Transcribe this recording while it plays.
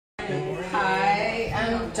Hi,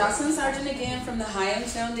 I'm Jocelyn Sargent again from the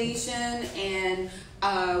Hyams Foundation, and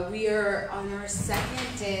we are on our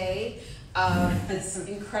second day of this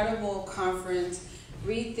incredible conference,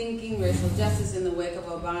 Rethinking Racial Justice in the Wake of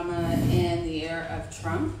Obama and the Era of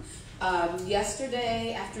Trump.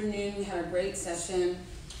 Yesterday afternoon, we had a great session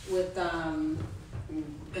with, I'm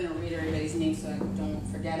going to read everybody's name so I don't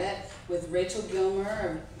forget it, with Rachel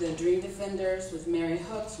Gilmer of the Dream Defenders, with Mary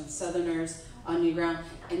Hooks from Southerners on New Ground,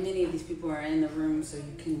 and many of these people are in the room, so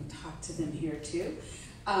you can talk to them here too.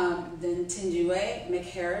 Then Tinjue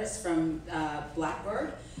McHarris from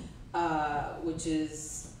Blackbird, which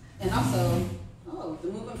is, and also, the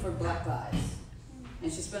Movement for Black Lives.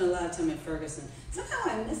 And she spent a lot of time in Ferguson. Somehow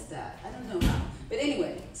I missed that. I don't know how. But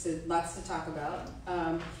anyway, so lots to talk about.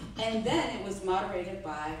 And then it was moderated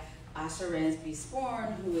by Asha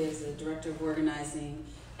Ransby-Sporn, who is the Director of Organizing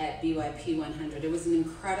at BYP 100. It was an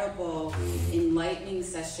incredible, enlightening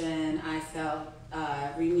session. I felt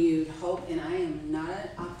renewed hope, and I am not an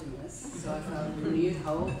optimist, so I felt renewed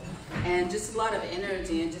hope, and just a lot of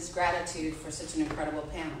energy and just gratitude for such an incredible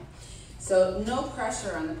panel. So no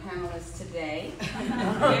pressure on the panelists today,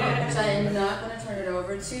 which I am not going to turn it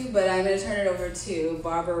over to, but I'm going to turn it over to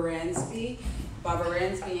Barbara Ransby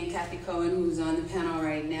and Cathy Cohen, who's on the panel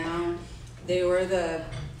right now. They were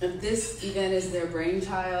this event is their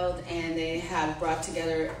brainchild, and they have brought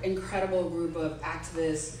together an incredible group of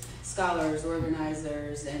activists, scholars,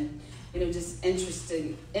 organizers, and just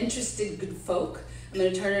interested good folk. I'm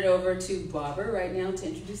going to turn it over to Barbara right now to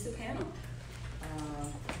introduce the panel.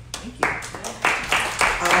 Thank you.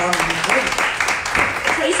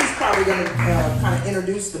 Tracy's probably going to kind of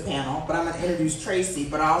introduce the panel, but I'm going to introduce Tracye.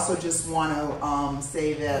 But I also just want to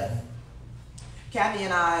say that Cathy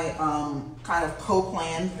and I kind of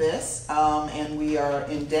co-planned this, and we are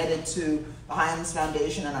indebted to the Hyams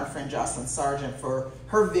Foundation and our friend Jocelyn Sargent for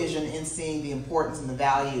her vision in seeing the importance and the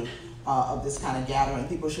value of this kind of gathering.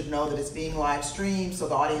 People should know that it's being live streamed, so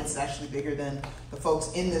the audience is actually bigger than the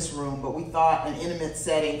folks in this room, but we thought an intimate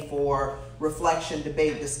setting for reflection,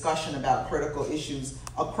 debate, discussion about critical issues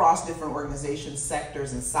across different organizations,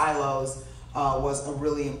 sectors, and silos was a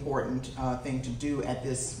really important thing to do at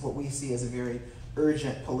this, what we see as a very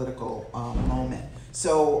urgent political moment.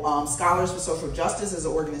 So Scholars for Social Justice is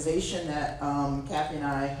an organization that Cathy and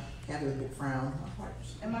I, Cathy with a big frown.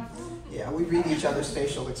 Am I frown? Yeah, we read each other's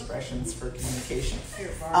facial expressions for communication.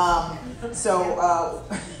 Scholars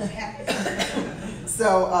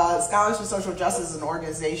for Social Justice is an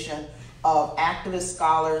organization of activist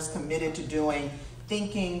scholars committed to doing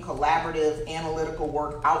thinking, collaborative, analytical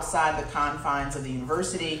work outside the confines of the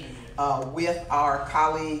university with our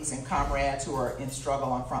colleagues and comrades who are in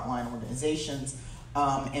struggle on frontline organizations.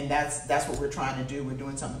 And that's what we're trying to do. We're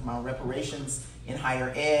doing something about reparations in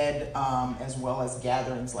higher ed, as well as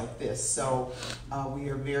gatherings like this. So we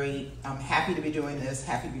are very happy to be doing this,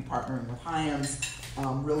 happy to be partnering with Hyams.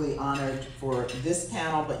 Really honored for this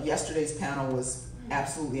panel, but yesterday's panel was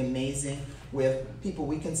absolutely amazing with people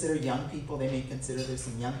we consider young people. They may consider there's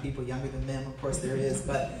some young people younger than them, of course there is,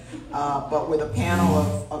 but with a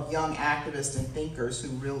panel of young activists and thinkers who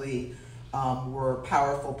really were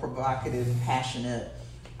powerful, provocative, passionate,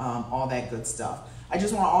 all that good stuff. I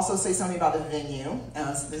just want to also say something about the venue.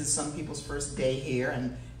 This is some people's first day here,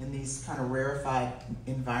 and in these kind of rarefied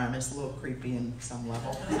environments, a little creepy in some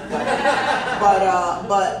level.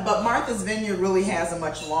 But Martha's Vineyard really has a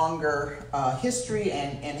much longer history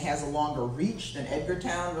and has a longer reach than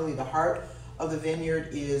Edgartown. Really, the heart of the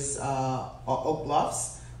vineyard is Oak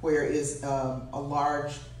Bluffs, where is a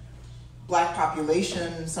large Black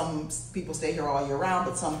population. Some people stay here all year round,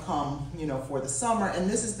 but some come, for the summer. And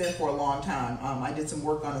this has been for a long time. I did some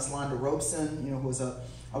work on Islanda Robeson, who was a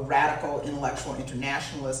radical intellectual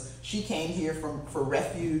internationalist. She came here for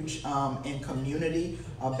refuge and community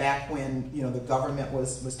back when, the government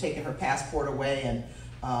was taking her passport away and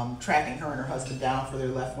tracking her and her husband down for their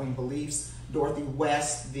left-wing beliefs. Dorothy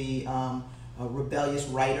West, the rebellious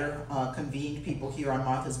writer, convened people here on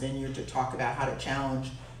Martha's Vineyard to talk about how to challenge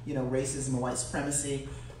racism and white supremacy.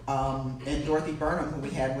 And Dorothy Burnham, who we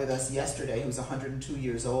had with us yesterday, who's 102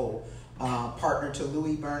 years old, partner to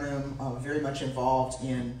Louis Burnham, very much involved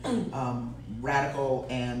in radical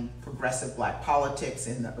and progressive Black politics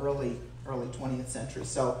in the early 20th century.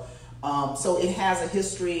 So it has a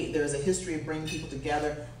history. There's a history of bringing people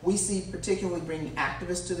together. We see particularly bringing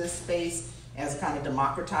activists to this space as kind of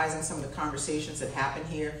democratizing some of the conversations that happen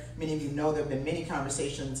here. Many of you know there have been many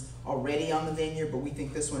conversations already on the vineyard, but we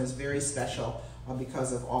think this one is very special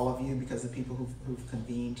because of all of you, because of the people who've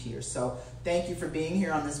convened here. So thank you for being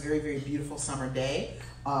here on this very, very beautiful summer day.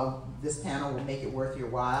 This panel will make it worth your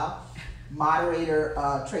while. Moderator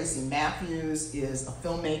Tracye Matthews is a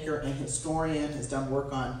filmmaker and historian, has done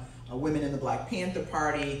work on women in the Black Panther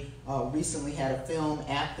Party, recently had a film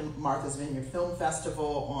at the Martha's Vineyard Film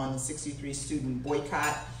Festival on the 63 student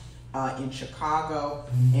boycott in Chicago,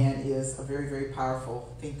 and is a very, very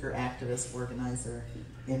powerful thinker, activist, organizer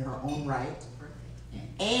in her own right.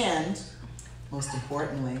 And most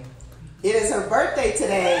importantly, it is her birthday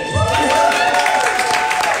today.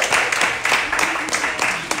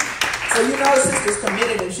 So you know sister's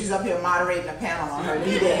committed if she's up here moderating a panel on her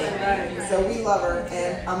D-Day. So we love her,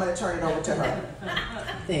 and I'm going to turn it over to her.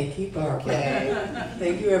 Thank you, Barbara. Okay.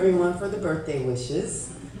 Thank you, everyone, for the birthday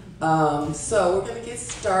wishes. So we're going to get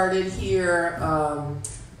started here.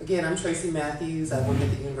 Again, I'm Tracye Matthews. I work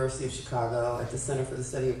at the University of Chicago at the Center for the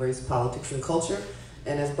Study of Race, Politics, and Culture.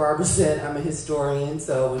 And as Barbara said, I'm a historian,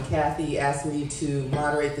 so when Cathy asked me to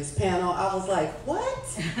moderate this panel, I was like,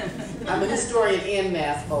 what? I'm a historian and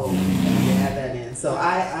math folk. You add that in. So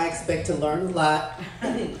I expect to learn a lot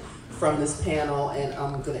from this panel, and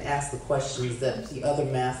I'm going to ask the questions that the other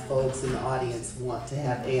math folks in the audience want to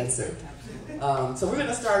have answered. So we're going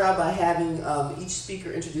to start out by having each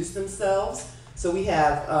speaker introduce themselves. So we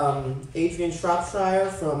have Adrianne Shropshire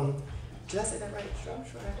from, did I say that right?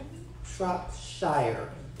 Shropshire,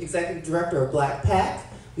 Executive Director of Black PAC.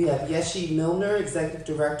 We have Yeshi Milner, Executive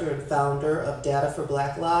Director and Founder of Data for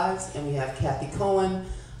Black Lives. And we have Cathy Cohen,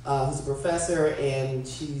 who's a professor, and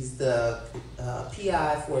she's the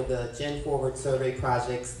PI for the Gen Forward Survey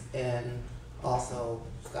Projects and also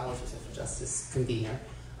Scholars for Social Justice convener.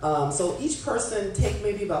 So each person take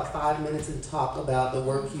maybe about 5 minutes and talk about the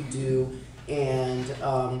work you do and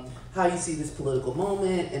how you see this political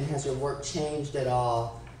moment, and has your work changed at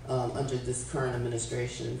all under this current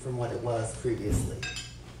administration from what it was previously.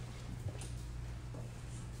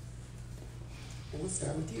 And we'll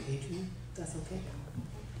start with you, Adrianne, if that's okay.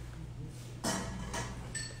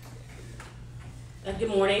 Good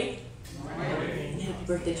morning. Good morning. Happy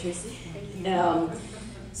birthday, Tracye.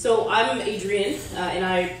 So I'm Adrianne, and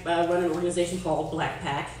I run an organization called Black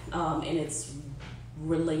PAC, and it's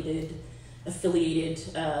related, affiliated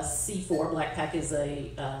C4. Black PAC is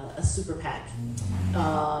a super PAC,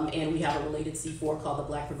 and we have a related C4 called the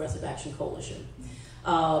Black Progressive Action Coalition.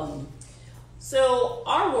 So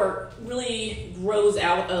our work really grows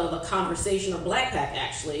out of a conversation, or Black PAC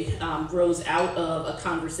actually grows out of a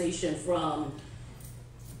conversation from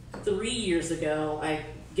 3 years ago, I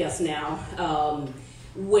guess now,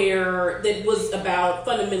 where that was about,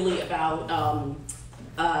 fundamentally about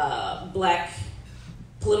Black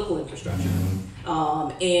political infrastructure,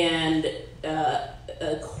 and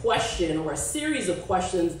a question, or a series of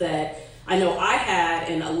questions that I know I had,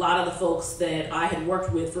 and a lot of the folks that I had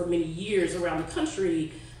worked with for many years around the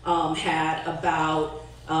country had, about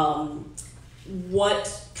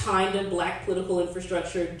what kind of Black political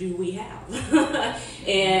infrastructure do we have,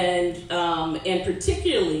 and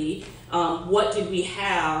particularly what did we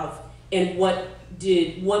have, and what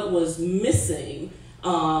was missing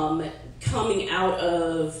coming out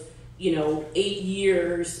of 8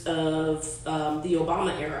 years of the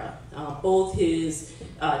Obama era, both his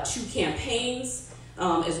 2 campaigns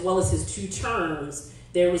as well as his 2 terms.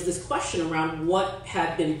 There was this question around what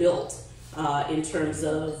had been built in terms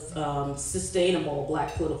of sustainable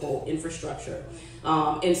Black political infrastructure.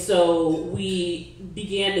 And so we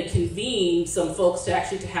began to convene some folks to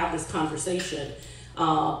have this conversation,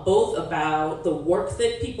 both about the work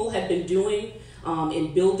that people had been doing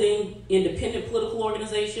in building independent political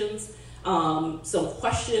organizations, some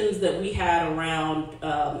questions that we had around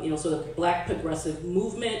sort of Black progressive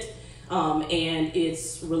movement and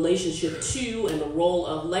its relationship to and the role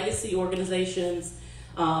of legacy organizations,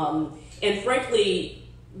 and frankly,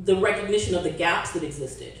 the recognition of the gaps that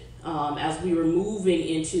existed as we were moving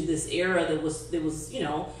into this era that was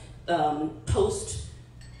post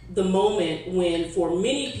the moment when, for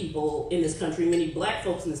many people in this country, many Black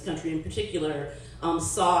folks in this country in particular,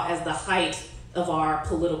 saw as the height of our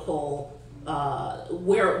political,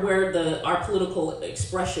 where our political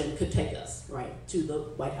expression could take us, right, to the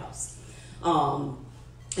White House. And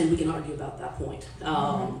we can argue about that point.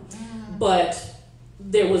 But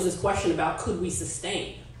there was this question about, could we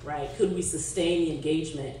sustain, right? Could we sustain the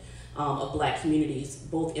engagement of Black communities,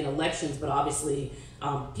 both in elections, but obviously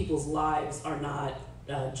people's lives are not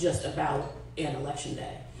just about an election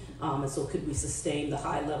day. And so could we sustain the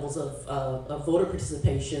high levels of voter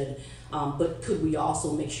participation, but could we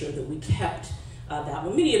also make sure that we kept that? Well,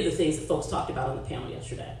 many of the things that folks talked about on the panel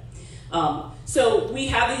yesterday. So we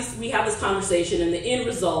have this conversation, and the end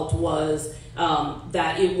result was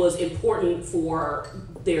that it was important for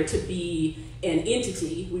there to be an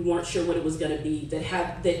entity, we weren't sure what it was going to be, that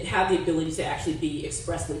had the ability to actually be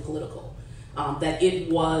expressly political. That it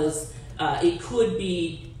could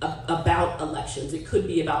be about elections. It could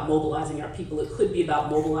be about mobilizing our people. It could be about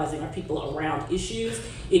mobilizing our people around issues.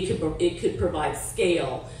 It could provide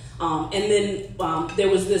scale. And then there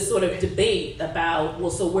was this sort of debate about,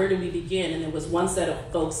 well, so where do we begin? And there was one set of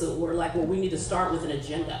folks that were like, well, we need to start with an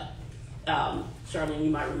agenda. Charlene,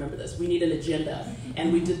 you might remember this. We need an agenda.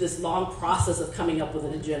 And we did this long process of coming up with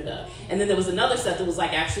an agenda. And then there was another set that was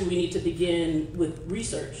like, actually, we need to begin with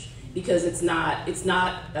research, because it's not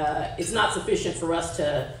sufficient for us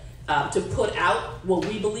to put out what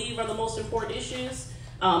we believe are the most important issues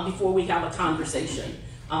before we have a conversation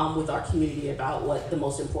with our community about what the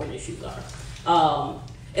most important issues are.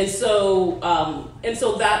 And so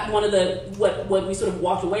that one of what we sort of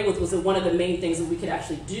walked away with was that one of the main things that we could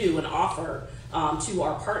actually do and offer to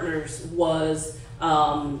our partners was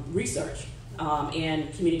research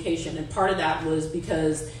and communication. And part of that was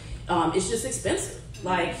because it's just expensive.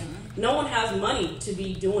 Like, no one has money to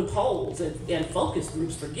be doing polls and focus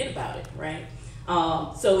groups. Forget about it, right?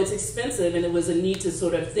 So it's expensive, and it was a need to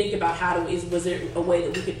sort of think about was there a way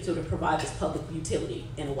that we could sort of provide this public utility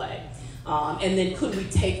in a way? And then could we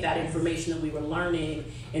take that information that we were learning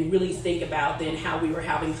and really think about then how we were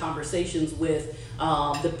having conversations with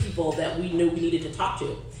the people that we knew we needed to talk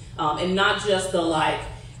to? And not just the like,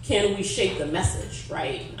 can we shape the message,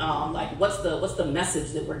 right? Like what's the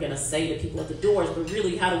message that we're gonna say to people at the doors, but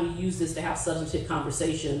really how do we use this to have substantive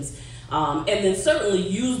conversations? And then certainly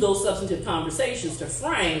use those substantive conversations to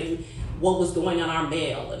frame what was going on our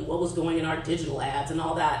mail and what was going in our digital ads and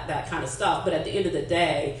all that kind of stuff. But at the end of the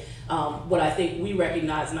day, what I think we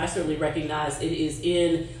recognize, and I certainly recognize, it is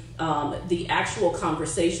in the actual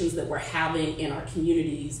conversations that we're having in our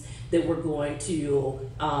communities that we're going to,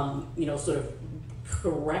 sort of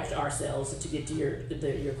correct ourselves, to get to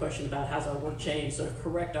your question about how's our work changed, sort of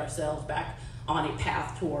correct ourselves back on a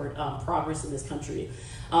path toward progress in this country.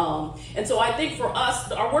 And so I think for us,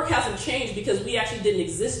 our work hasn't changed because we actually didn't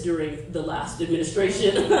exist during the last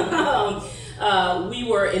administration. We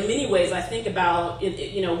were, in many ways, I think about,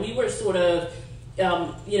 we were sort of,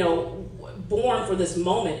 born for this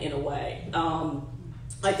moment in a way.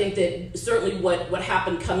 I think that certainly what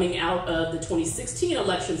happened coming out of the 2016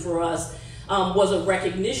 election for us was a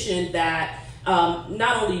recognition that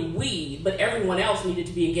not only we, but everyone else needed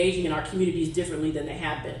to be engaging in our communities differently than they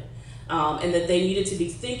had been. And that they needed to be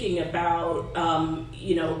thinking about,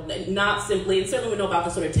 not simply, and certainly we know about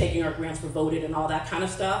the sort of taking our grants for voted and all that kind of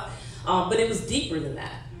stuff, but it was deeper than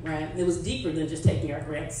that, right? It was deeper than just taking our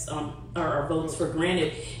grants or our votes for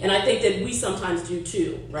granted. And I think that we sometimes do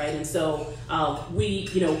too, right? And so we,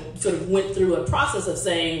 sort of went through a process of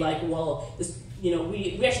saying like, well, this,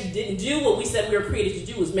 we actually didn't do what we said we were created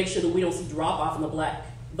to do, was make sure that we don't see drop off in the black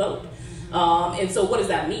vote. And so what does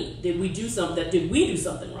that mean? Did we do something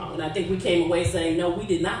wrong? And I think we came away saying, no, we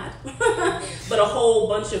did not. But a whole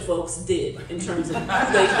bunch of folks did, in terms of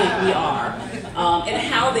who they think we are and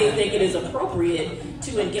how they think it is appropriate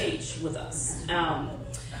to engage with us.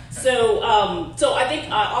 So I think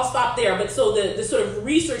I'll stop there. But so the sort of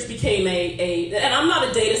research became and I'm not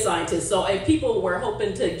a data scientist, so if people were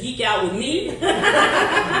hoping to geek out with me,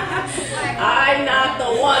 I'm not the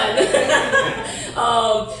one.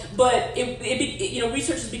 But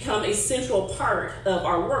research has become a central part of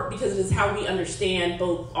our work because it is how we understand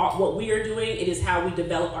both what we are doing, it is how we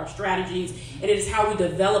develop our strategies, and it is how we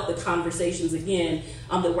develop the conversations, again,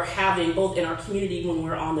 that we're having both in our community when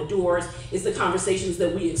we're on the doors. It's the conversations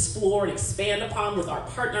that we explore and expand upon with our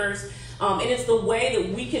partners. And it's the way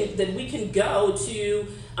that we can go to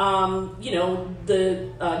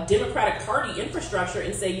the Democratic Party infrastructure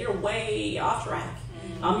and say, you're way off track.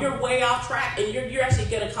 You're way off track, and you're actually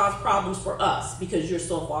going to cause problems for us because you're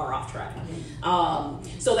so far off track.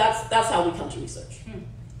 So that's how we come to research.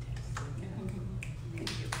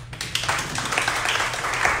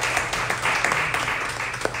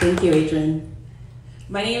 Thank you, Adrianne.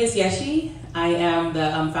 My name is Yeshi. I am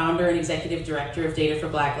the founder and executive director of Data for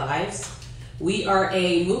Black Lives. We are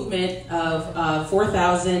a movement of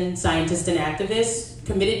 4,000 scientists and activists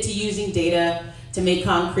committed to using data to make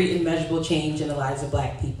concrete and measurable change in the lives of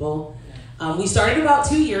Black people. We started about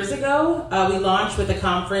 2 years ago. We launched with a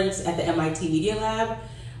conference at the MIT Media Lab.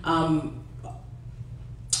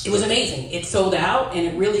 It was amazing. It sold out, and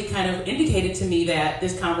it really kind of indicated to me that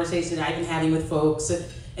this conversation I've been having with folks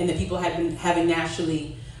and that people had been having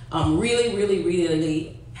nationally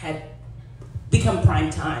really had become prime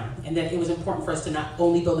time, and that it was important for us to not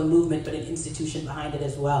only build a movement, but an institution behind it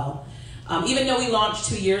as well. Even though we launched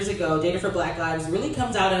 2 years ago, Data for Black Lives really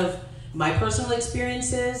comes out of my personal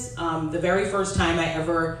experiences. The very first time I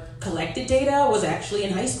ever collected data was actually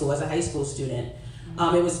in high school as a high school student.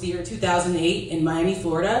 It was the year 2008 in Miami,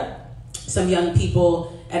 Florida. Some young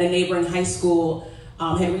people at a neighboring high school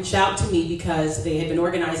had reached out to me because they had been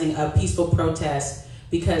organizing a peaceful protest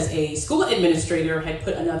because a school administrator had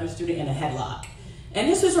put another student in a headlock. And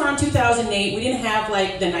this was around 2008. We didn't have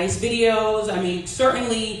like the nice videos. I mean,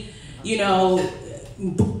 certainly, you know,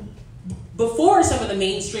 before some of the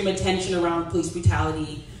mainstream attention around police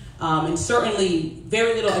brutality, and certainly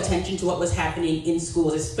very little attention to what was happening in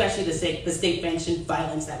schools, especially the state-sanctioned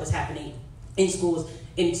violence that was happening in schools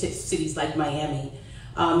in cities like Miami.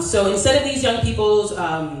 So instead of these young people's,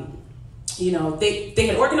 you know, they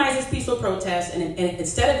had organized this peaceful protest, and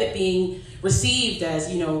instead of it being received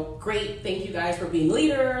as, you know, great, thank you guys for being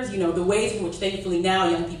leaders, you know, the ways in which thankfully now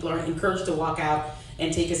young people are encouraged to walk out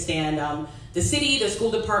and take a stand. The city, the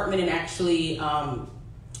school department, and actually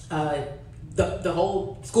the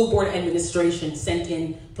whole school board administration sent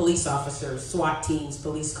in police officers, SWAT teams,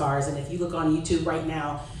 police cars, and if you look on YouTube right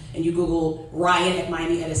now and you Google riot at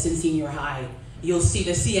Miami Edison Senior High, you'll see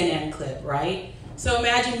the CNN clip, right? So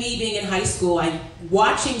imagine me being in high school,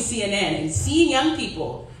 watching CNN and seeing young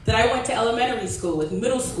people that I went to elementary school with,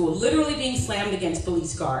 middle school, literally being slammed against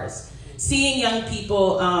police cars. Seeing young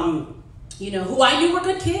people, you know, who I knew were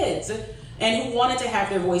good kids and who wanted to have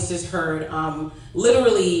their voices heard,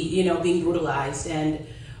 literally, you know, being brutalized. And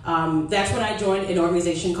that's when I joined an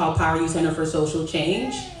organization called Power Youth Center for Social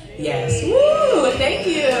Change. Yes, woo, thank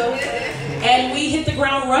you. And we hit the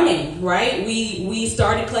ground running, right? We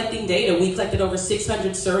started collecting data. We collected over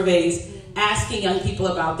 600 surveys asking young people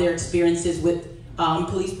about their experiences with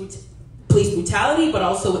police brutality, but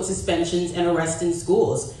also with suspensions and arrests in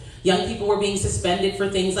schools. Young people were being suspended for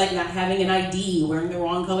things like not having an ID, wearing the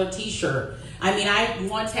wrong color t-shirt. I mean, I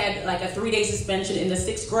once had like a 3-day suspension in the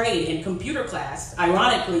 6th grade in computer class,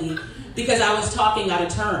 ironically, because I was talking out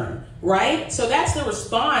of turn, right? So that's the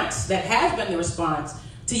response, that has been the response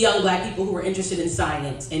to young Black people who are interested in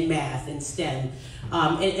science and math and STEM,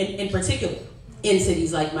 in particular in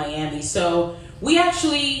cities like Miami. So we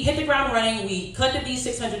actually hit the ground running. We collected these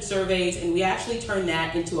 600 surveys, and we actually turned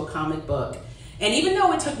that into a comic book. And even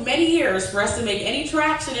though it took many years for us to make any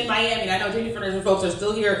traction in Miami, and I know Jennifer and folks are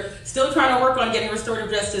still here, still trying to work on getting restorative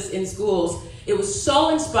justice in schools, it was so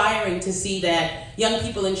inspiring to see that young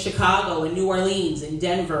people in Chicago and New Orleans and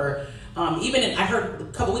Denver, I heard a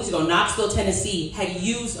couple weeks ago, Knoxville, Tennessee, had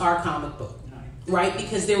used our comic book, right?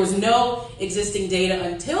 Because there was no existing data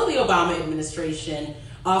until the Obama administration,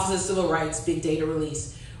 Office of Civil Rights, big data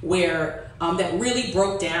release, where that really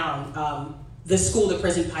broke down the school to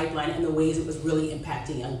prison pipeline and the ways it was really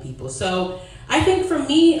impacting young people. So I think for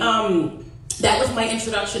me, that was my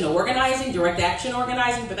introduction to organizing, direct action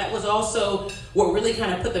organizing, but that was also what really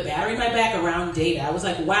kind of put the battery in my back around data. I was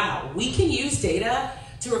like, wow, we can use data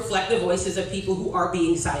to reflect the voices of people who are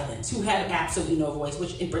being silenced, who have absolutely no voice,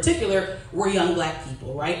 which in particular were young Black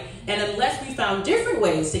people, right? And unless we found different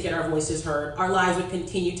ways to get our voices heard, our lives would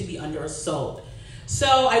continue to be under assault.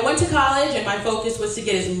 So I went to college, and my focus was to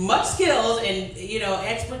get as much skills and, you know,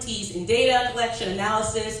 expertise in data collection,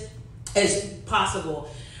 analysis as possible.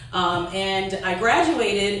 And I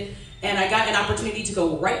graduated, and I got an opportunity to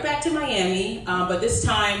go right back to Miami, but this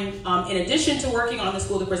time, in addition to working on the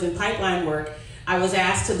school to prison pipeline work, I was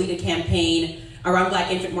asked to lead a campaign around Black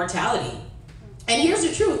infant mortality. And here's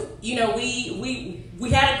the truth, you know, we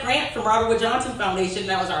had a grant from Robert Wood Johnson Foundation.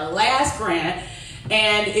 That was our last grant.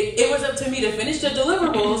 And it was up to me to finish the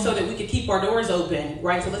deliverable so that we could keep our doors open,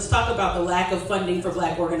 right? So let's talk about the lack of funding for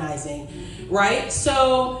Black organizing, right?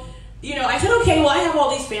 So, you know, I said, okay, well, I have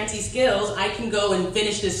all these fancy skills. I can go and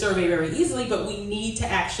finish this survey very easily, but we need to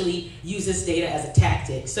actually use this data as a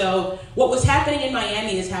tactic. So what was happening in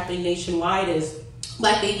Miami is happening nationwide is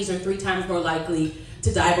Black babies are 3 times more likely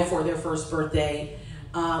to die before their first birthday.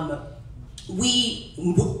 Moms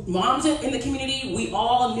in the community, we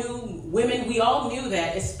all knew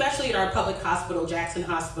that, especially at our public hospital, Jackson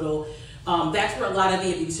Hospital, that's where a lot of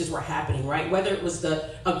the abuses were happening, right? Whether it was the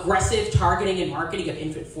aggressive targeting and marketing of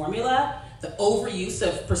infant formula, the overuse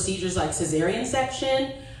of procedures like cesarean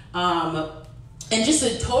section, and just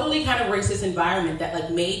a totally kind of racist environment that like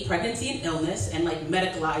made pregnancy and illness and like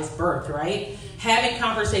medicalized birth, right? Having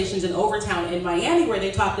conversations in Overtown in Miami where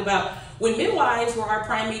they talked about when midwives were our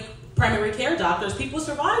primary care doctors, people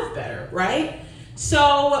survived better, right?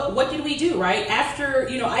 So what did we do, right? After,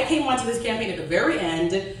 you know, I came onto this campaign at the very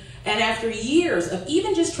end, and after years of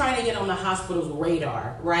even just trying to get on the hospital's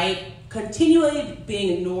radar, right? Continually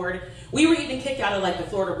being ignored. We were even kicked out of like the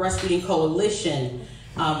Florida Breastfeeding Coalition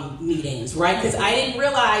meetings, right? Because I didn't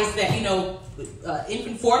realize that, you know,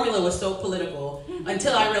 infant formula was so political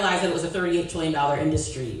until I realized that it was a $38 trillion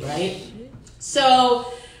industry, right?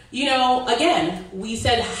 So, you know, again, we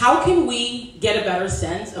said, how can we get a better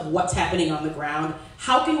sense of what's happening on the ground?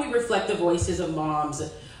 How can we reflect the voices of moms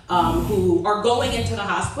who are going into the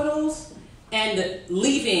hospitals and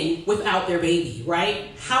leaving without their baby, right?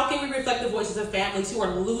 How can we reflect the voices of families who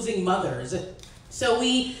are losing mothers? So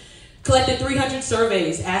we collected 300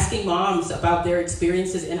 surveys asking moms about their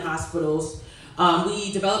experiences in hospitals.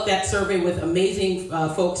 We developed that survey with amazing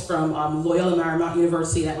folks from Loyola Marymount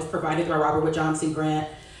University that was provided through our Robert Wood Johnson grant.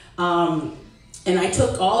 And I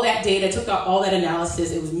took all that data, took out all that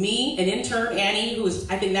analysis. It was me, an intern, Annie, who is,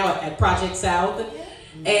 I think now at Project South,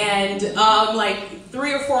 and like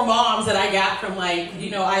 3 or 4 moms that I got from like, you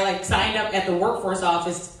know, I like signed up at the workforce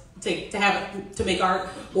office to make our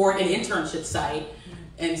org an internship site.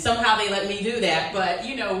 And somehow they let me do that. But,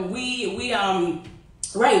 you know,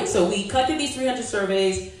 so we collected these 300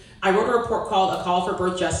 surveys. I wrote a report called A Call for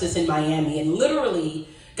Birth Justice in Miami, and literally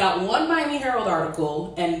got one Miami Herald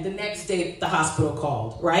article, and the next day the hospital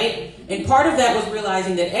called, right? And part of that was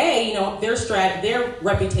realizing that, you know, their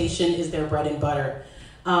reputation is their bread and butter.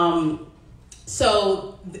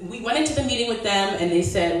 So we went into the meeting with them, and they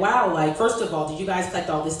said, wow, like, first of all, did you guys collect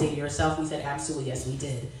all this data yourself? We said, absolutely, yes, we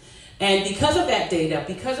did. And because of that data,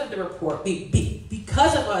 because of the report,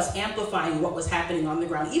 because of us amplifying what was happening on the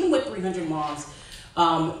ground, even with 300 moms,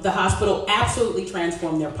 the hospital absolutely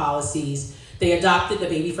transformed their policies. They adopted the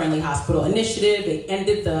baby-friendly hospital initiative. They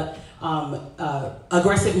ended the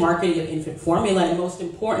aggressive marketing of infant formula. And most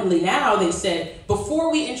importantly now, they said,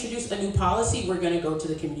 before we introduce a new policy, we're going to go to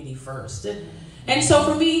the community first. And so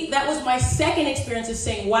for me, that was my second experience of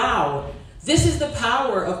saying, wow, this is the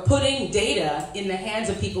power of putting data in the hands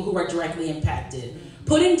of people who are directly impacted.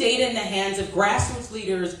 Putting data in the hands of grassroots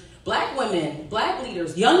leaders, Black women, Black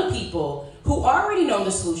leaders, young people who already know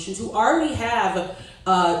the solutions, who already have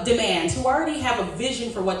demands, who already have a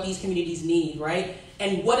vision for what these communities need, right?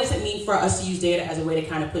 And what does it mean for us to use data as a way to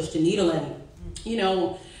kind of push the needle? And, you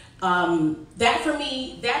know, that for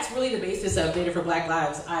me, that's really the basis of Data for Black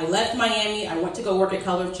Lives. I left Miami, I went to go work at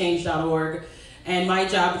colorofchange.org, and my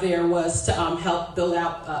job there was to help build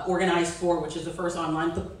out Organize For, which is the first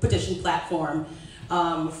online petition platform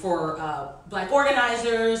for Black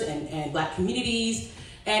organizers and Black communities.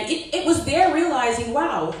 And it was there realizing,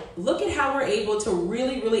 wow, look at how we're able to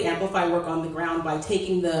really, really amplify work on the ground by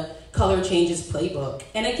taking the Color Changes playbook.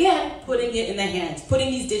 And again, putting it in the hands,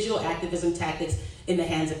 putting these digital activism tactics in the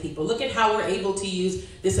hands of people. Look at how we're able to use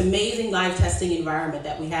this amazing live testing environment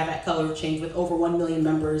that we have at Color of Change with over 1 million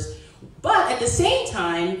members. But at the same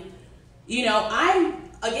time, you know, I'm,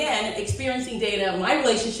 again, experiencing data. My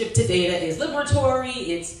relationship to data is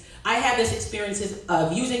liberatory. I have this experiences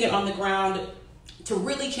of using it on the ground to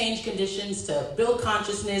really change conditions, to build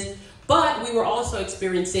consciousness, but we were also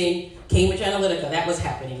experiencing Cambridge Analytica. That was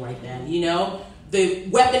happening right then, you know? The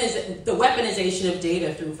weaponization of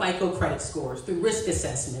data through FICO credit scores, through risk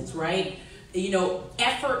assessments, right? You know,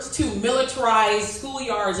 efforts to militarize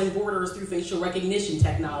schoolyards and borders through facial recognition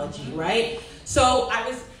technology, right? So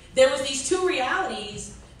there was these two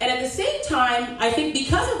realities, and at the same time, I think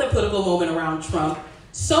because of the political moment around Trump,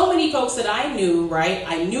 so many folks that I knew, right?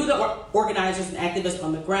 I knew the organizers and activists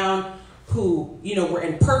on the ground who, you know, were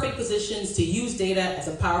in perfect positions to use data as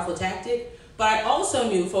a powerful tactic. But I also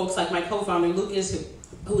knew folks like my co-founder, Lucas,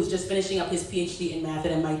 who was just finishing up his PhD in math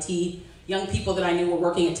at MIT, young people that I knew were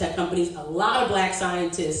working at tech companies, a lot of Black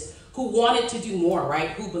scientists who wanted to do more, right?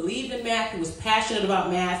 Who believed in math, who was passionate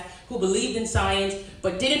about math, who believed in science,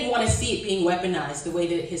 but didn't want to see it being weaponized the way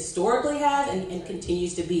that it historically has and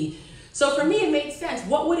continues to be. So for me, it made sense.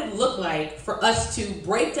 What would it look like for us to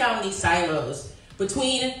break down these silos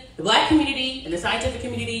between the Black community and the scientific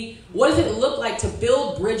community? What does it look like to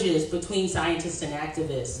build bridges between scientists and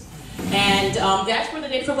activists? And that's where the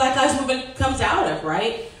Data for Black Lives movement comes out of,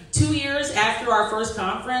 right? 2 years after our first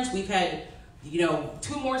conference, we've had, you know,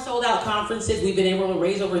 2 more sold out conferences. We've been able to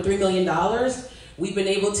raise over $3 million. We've been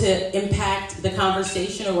able to impact the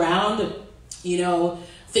conversation around, you know,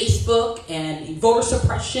 Facebook and voter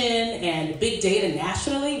suppression and big data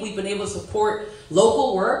nationally. We've been able to support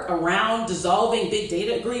local work around dissolving big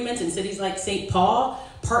data agreements in cities like St. Paul,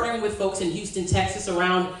 partnering with folks in Houston, Texas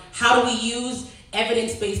around how do we use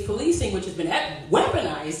evidence-based policing, which has been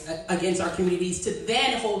weaponized against our communities, to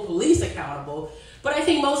then hold police accountable. But I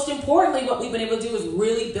think most importantly, what we've been able to do is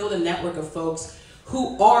really build a network of folks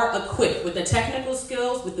who are equipped with the technical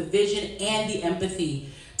skills, with the vision, and the empathy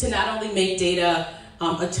to not only make data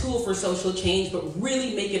a tool for social change, but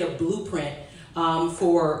really make it a blueprint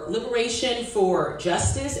for liberation, for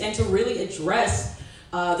justice, and to really address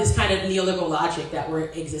this kind of neoliberal logic that we're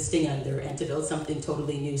existing under and to build something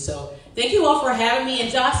totally new. So thank you all for having me.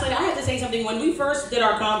 And Jocelyn, I have to say something. When we first did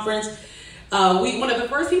our conference, one of the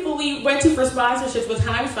first people we went to for sponsorships was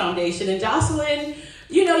Himes Foundation. And Jocelyn,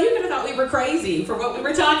 you know, you could have thought we were crazy for what we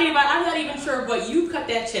were talking about. I'm not even sure, but you cut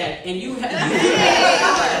that check and you made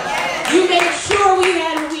sure we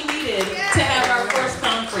had what we needed to have our first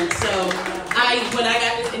conference. So when I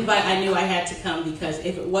got this invite, I knew I had to come, because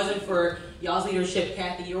if it wasn't for y'all's leadership,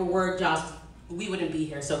 Cathy, your work, Josh, we wouldn't be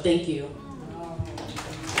here. So thank you.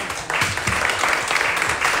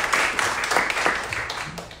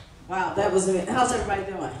 Wow, that was amazing. How's everybody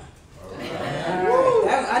doing? All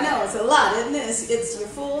right. I know, it's a lot, isn't it? It's you're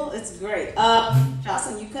full, it's great.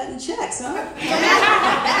 Jocelyn, you cutting checks, huh?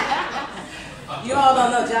 You all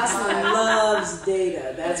don't know, Jocelyn loves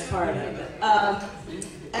data. That's part of it.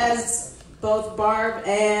 As both Barb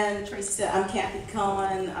and Tracye said, I'm Cathy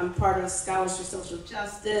Cohen. I'm part of Scholars for Social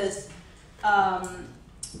Justice.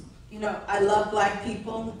 You know, I love Black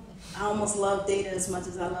people. I almost love data as much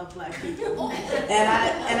as I love Black people. And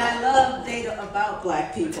I love data about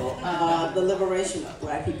Black people, the liberation of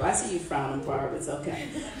Black people. I see you frowning, Barb, it's okay.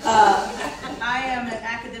 I am an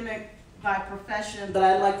academic by profession, but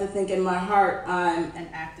I like to think in my heart I'm an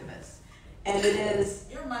activist. And it is...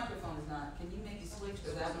 Your microphone is not. Can you make it switch?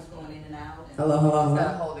 Because that one's going in and out. And Hello.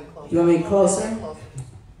 hold it closer. You want me closer?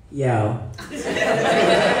 Yo.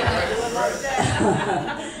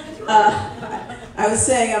 I was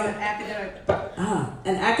saying I'm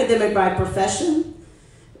an academic by profession,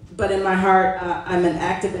 but in my heart I'm an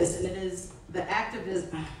activist, and it is the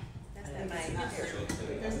activism.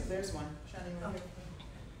 There's one. Shining right here.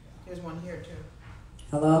 There's one here too.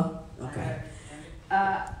 Hello? Okay.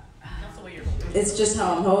 It's just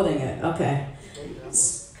how I'm holding it. Okay.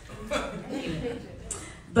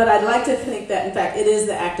 But I'd like to think that, in fact, it is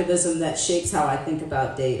the activism that shapes how I think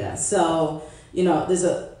about data. So, you know,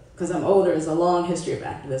 because I'm older, there's a long history of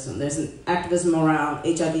activism. There's an activism around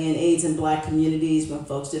HIV and AIDS in Black communities. When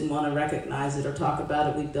folks didn't want to recognize it or talk about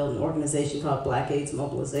it, we built an organization called Black AIDS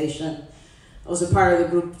Mobilization. I was a part of the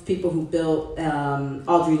group of people who built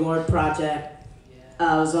Audre Lorde Project.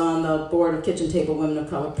 I was on the board of Kitchen Table Women of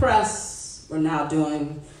Color Press. We're now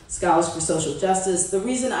doing Scholars for Social Justice. The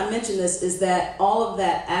reason I mention this is that all of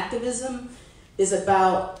that activism is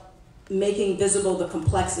about making visible the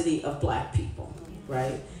complexity of Black people,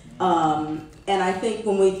 right? And I think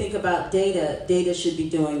when we think about data should be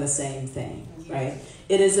doing the same thing, right?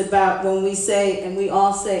 It is about when we say, and we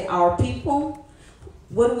all say our people,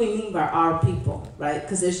 what do we mean by our people, right?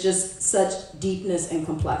 Because there's just such deepness and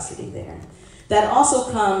complexity there. That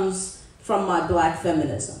also comes from my Black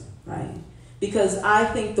feminism, right? Because I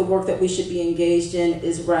think the work that we should be engaged in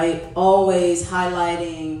is, right, always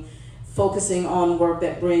highlighting, focusing on work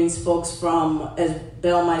that brings folks from, as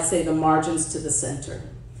Bell might say, the margins to the center,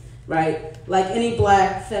 right? Like any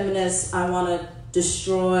Black feminist, I want to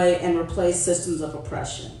destroy and replace systems of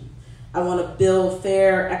oppression. I want to build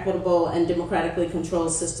fair, equitable, and democratically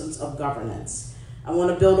controlled systems of governance. I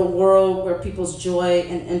want to build a world where people's joy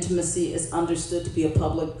and intimacy is understood to be a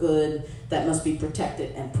public good that must be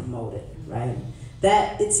protected and promoted, right?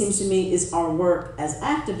 That, it seems to me, is our work as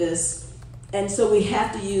activists, and so we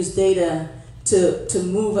have to use data to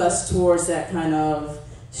move us towards that kind of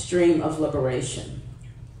stream of liberation.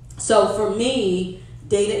 So for me,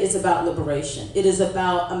 data is about liberation. It is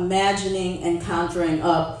about imagining and conjuring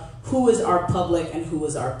up who is our public and who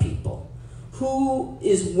is our people. Who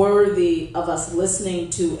is worthy of us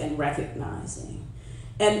listening to and recognizing.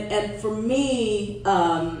 And for me,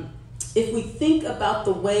 if we think about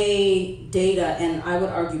the way data, and I would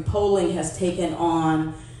argue polling has taken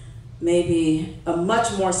on maybe a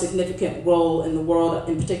much more significant role in the world,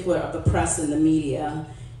 in particular of the press and the media,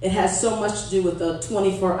 it has so much to do with the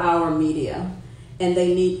 24-hour media, and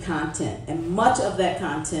they need content. And much of that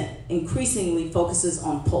content increasingly focuses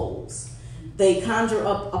on polls. They conjure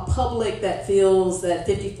up a public that feels that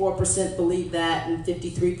 54% believe that and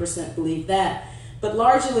 53% believe that. But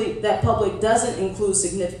largely, that public doesn't include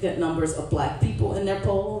significant numbers of Black people in their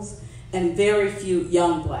polls and very few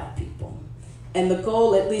young Black people. And the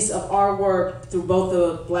goal, at least of our work through both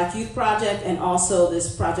the Black Youth Project and also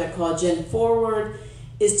this project called Gen Forward,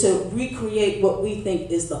 is to recreate what we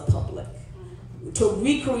think is the public. To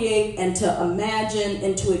recreate and to imagine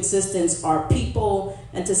into existence our people,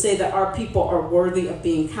 and to say that our people are worthy of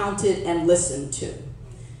being counted and listened to.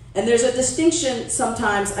 And there's a distinction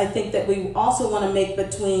sometimes, I think, that we also want to make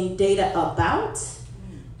between data about,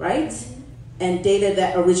 right, and data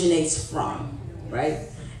that originates from, right?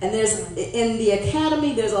 And there's, in the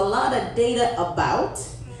academy, there's a lot of data about,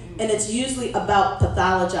 and it's usually about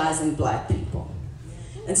pathologizing Black people.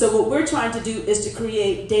 And so what we're trying to do is to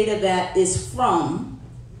create data that is from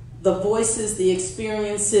the voices, the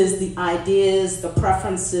experiences, the ideas, the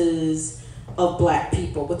preferences of Black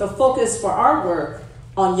people, with a focus for our work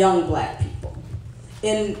on young Black people.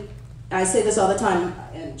 And I say this all the time,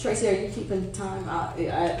 and Tracye, are you keeping time?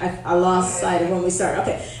 I lost sight of when we started.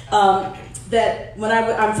 Okay. That when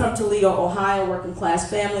I'm from Toledo, Ohio, working class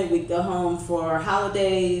family, we'd go home for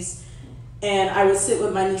holidays, and I would sit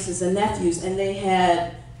with my nieces and nephews, and they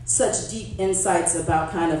had such deep insights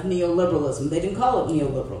about kind of neoliberalism. They didn't call it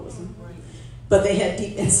neoliberalism, but they had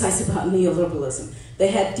deep insights about neoliberalism. They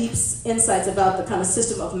had deep insights about the kind of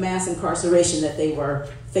system of mass incarceration that they were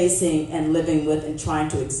facing and living with and trying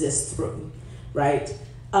to exist through, right?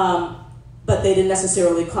 But they didn't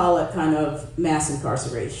necessarily call it kind of mass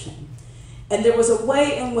incarceration. And there was a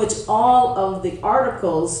way in which all of the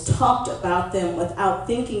articles talked about them without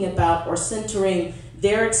thinking about or centering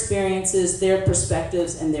their experiences, their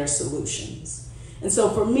perspectives, and their solutions. And so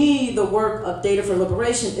for me, the work of Data for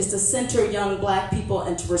Liberation is to center young Black people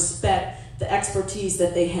and to respect the expertise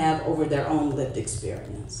that they have over their own lived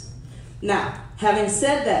experience. Now, having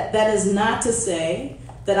said that, that is not to say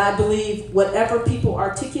that I believe whatever people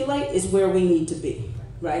articulate is where we need to be,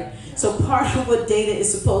 right? So part of what data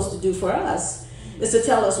is supposed to do for us is to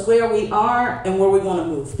tell us where we are and where we want to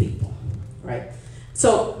move people, right?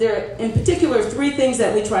 So there are, in particular, 3 things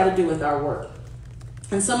that we try to do with our work.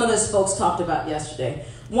 And some of this folks talked about yesterday.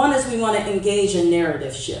 One is we want to engage in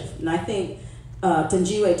narrative shift. And I think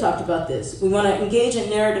Tanjiwe talked about this. We want to engage in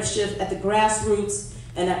narrative shift at the grassroots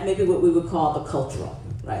and at maybe what we would call the cultural,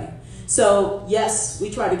 right? So yes, we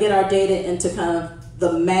try to get our data into kind of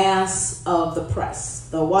the mass of the press,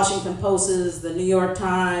 the Washington Posts, the New York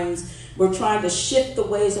Times. We're trying to shift the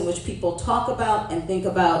ways in which people talk about and think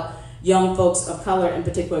about young folks of color, in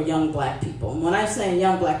particular young Black people. And when I'm saying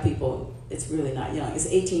young Black people, it's really not young. It's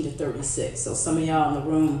 18 to 36. So some of y'all in the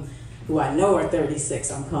room who I know are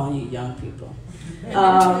 36, I'm calling you young people.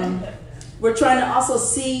 We're trying to also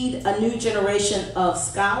seed a new generation of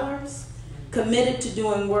scholars committed to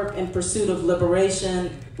doing work in pursuit of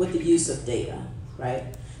liberation with the use of data, right?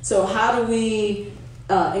 So how do we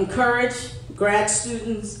encourage grad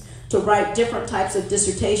students to write different types of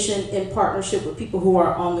dissertation in partnership with people who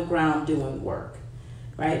are on the ground doing work,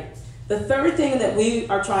 right? The third thing that we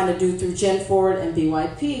are trying to do through Gen Forward and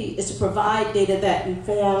BYP is to provide data that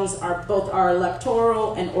informs both our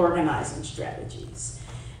electoral and organizing strategies.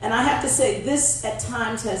 And I have to say, this at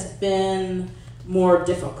times has been more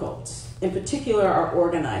difficult, in particular our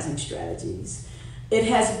organizing strategies. It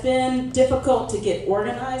has been difficult to get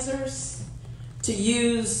organizers to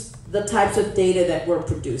use the types of data that we're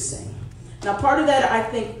producing. Now, part of that, I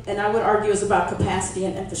think, and I would argue, is about capacity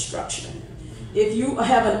and infrastructure. If you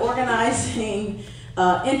have an organizing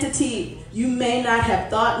entity, you may not have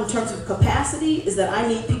thought in terms of capacity, is that I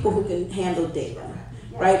need people who can handle data,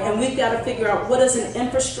 right? And we've got to figure out what does an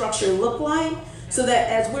infrastructure look like so that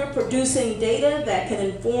as we're producing data that can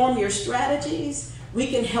inform your strategies, we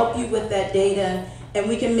can help you with that data and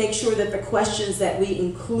we can make sure that the questions that we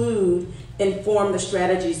include inform the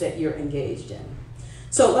strategies that you're engaged in.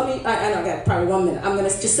 So let me, I know I got probably 1 minute. I'm going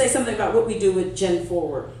to just say something about what we do with Gen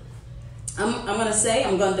Forward. I'm going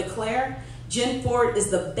to declare Gen Forward is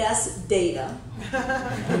the best data.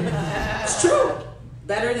 It's true.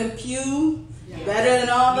 Better than Pew, better than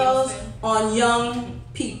all those on young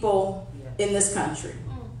people in this country.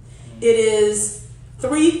 It is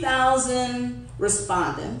 3,000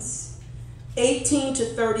 respondents, 18 to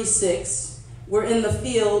 36. We're in the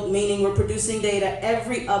field, meaning we're producing data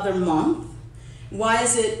every other month. Why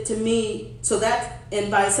is it, to me, so that in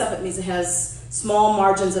by itself it means it has small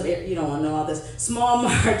margins of error. You don't want to know all this. Small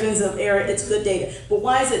margins of error, it's good data. But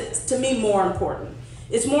why is it, to me, more important?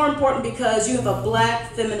 It's more important because you have a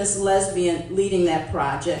Black feminist lesbian leading that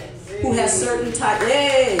project who has certain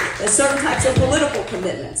types of political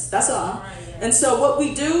commitments. That's all. And so what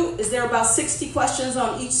we do is there are about 60 questions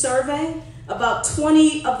on each survey. About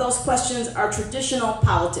 20 of those questions are traditional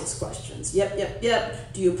politics questions. Yep.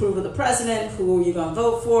 Do you approve of the president? Who are you going to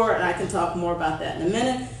vote for? And I can talk more about that in a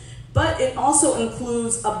minute. But it also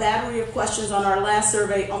includes a battery of questions on our last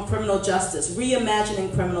survey on criminal justice,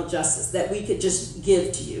 reimagining criminal justice, that we could just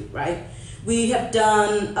give to you, right? We have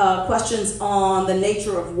done questions on the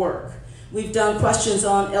nature of work. We've done questions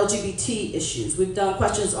on LGBT issues. We've done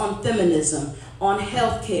questions on feminism, on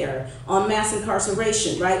healthcare, on mass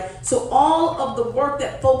incarceration, right? So all of the work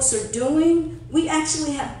that folks are doing, we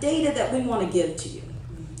actually have data that we want to give to you.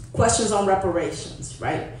 Questions on reparations,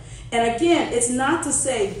 right? And again, it's not to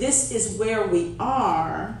say this is where we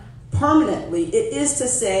are permanently. It is to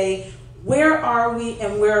say, where are we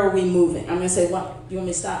and where are we moving? I'm going to say, what? You want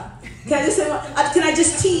me to stop? Can I just say, can I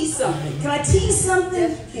just tease something? Can I tease something?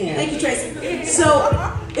 Yes, you can. Thank you, Tracye. So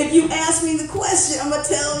if you ask me the question, I'm going to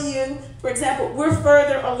tell you, for example, we're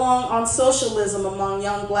further along on socialism among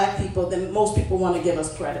young black people than most people want to give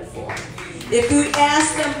us credit for. If you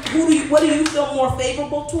ask them, what do you feel more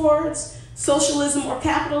favorable towards? Socialism or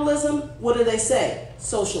capitalism? What do they say?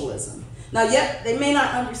 Socialism. Now, yet they may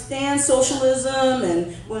not understand socialism,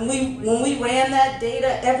 and when we ran that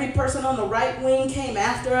data, every person on the right wing came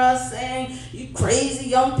after us saying, you crazy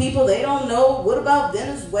young people, they don't know, what about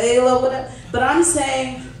Venezuela, whatever. But I'm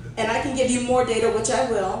saying, and I can give you more data, which I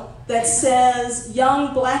will, that says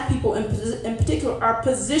young black people in particular are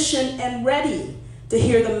positioned and ready to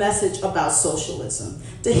hear the message about socialism,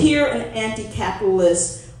 to hear an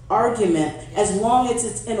anti-capitalist argument, as long as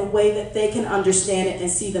it's in a way that they can understand it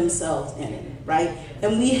and see themselves in it, right?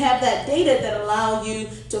 And we have that data that allow you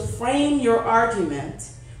to frame your argument,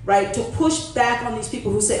 right? To push back on these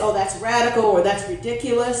people who say, oh, that's radical or that's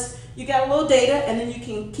ridiculous. You got a little data, and then you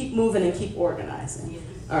can keep moving and keep organizing.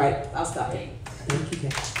 All right, I'll stop it. Thank you,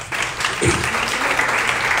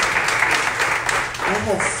 I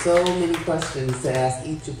have so many questions to ask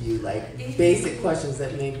each of you, like basic questions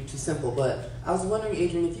that may be too simple, but I was wondering,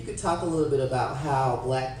 Adrianne, if you could talk a little bit about how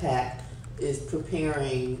Black PAC is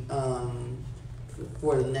preparing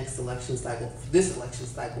for the next election cycle, this election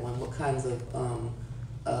cycle, and what kinds of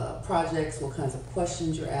projects, what kinds of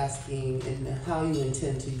questions you're asking, and how you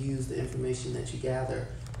intend to use the information that you gather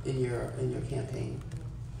in your campaign.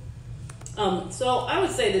 So I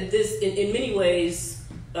would say that this, in many ways,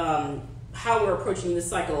 how we're approaching this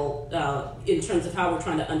cycle in terms of how we're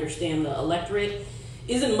trying to understand the electorate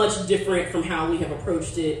isn't much different from how we have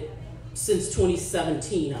approached it since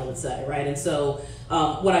 2017, I would say, right? And so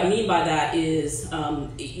what I mean by that is,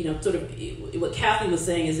 sort of what Cathy was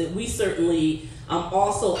saying is that we certainly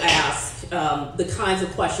also ask the kinds of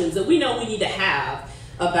questions that we know we need to have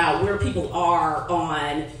about where people are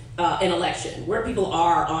on an election, where people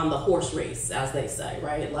are on the horse race, as they say,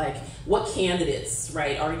 right? Like, what candidates,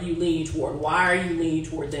 right, are you leaning toward? Why are you leaning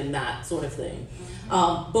toward them? That sort of thing.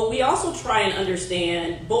 But we also try and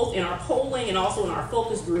understand, both in our polling and also in our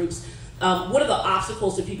focus groups, what are the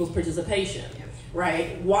obstacles to people's participation,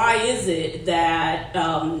 right? Why is it that,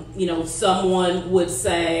 someone would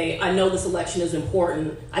say, I know this election is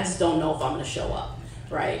important, I just don't know if I'm going to show up.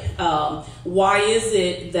 Right? Why is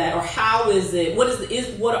it that, or how is it?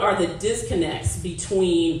 What are the disconnects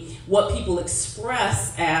between what people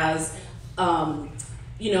express as,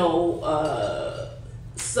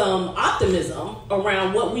 some optimism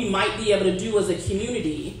around what we might be able to do as a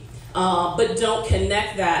community, but don't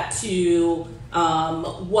connect that to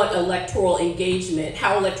what electoral engagement,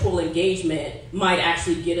 how electoral engagement might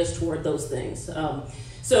actually get us toward those things.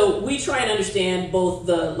 So we try and understand both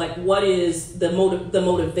what is the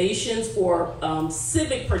motivations for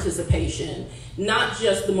civic participation, not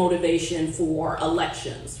just the motivation for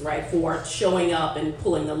elections, right? For showing up and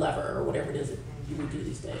pulling the lever or whatever it is that we do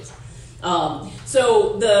these days.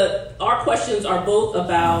 So our questions are both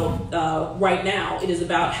about right now. It is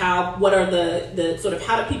about what are the sort of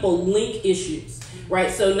how do people link issues,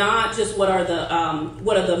 right? So not just what are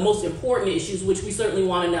the most important issues, which we certainly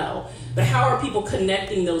want to know, but how are people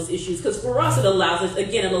connecting those issues? Because for us, it allows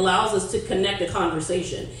us to connect a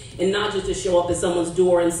conversation and not just to show up at someone's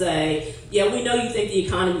door and say, yeah, we know you think the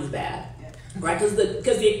economy is bad, right? Because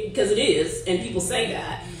it is, and people say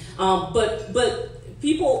that. But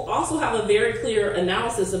people also have a very clear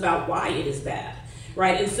analysis about why it is bad,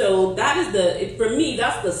 right? And so that is for me,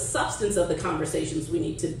 that's the substance of the conversations we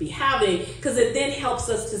need to be having, because it then helps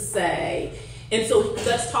us to say, and so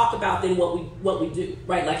let's talk about then what we do,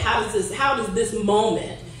 right? Like how does this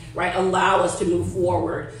moment, right, allow us to move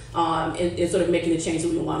forward in sort of making the change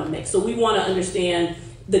that we want to make? So we want to understand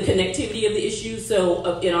the connectivity of the issues.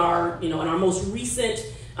 So in our most recent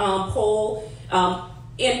poll,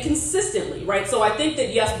 and consistently, right? So I think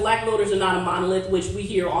that yes, Black voters are not a monolith, which we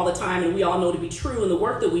hear all the time and we all know to be true in the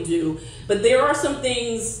work that we do, but there are some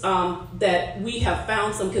things that we have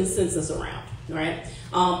found some consensus around, right,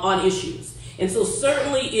 on issues. And so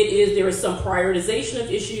certainly there is some prioritization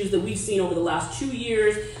of issues that we've seen over the last 2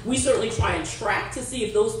 years. We certainly try and track to see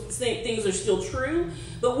if those same things are still true,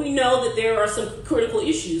 but we know that there are some critical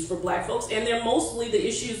issues for Black folks, and they're mostly the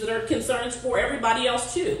issues that are concerns for everybody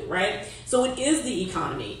else too, right? So it is the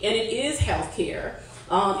economy, and it is healthcare,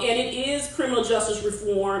 and it is criminal justice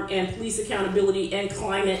reform and police accountability and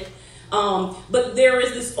climate. But there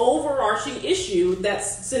is this overarching issue that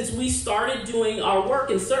since we started doing our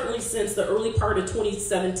work, and certainly since the early part of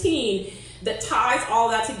 2017, that ties all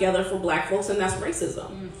that together for Black folks, and that's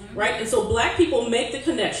racism, right? And so Black people make the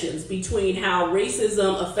connections between how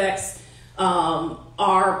racism affects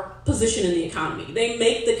our position in the economy. They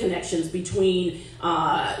make the connections between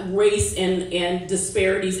race and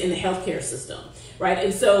disparities in the healthcare system, right?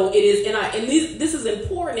 And so it is, this is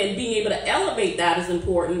important, and being able to elevate that is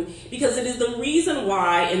important because it is the reason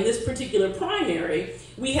why in this particular primary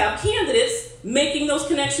we have candidates making those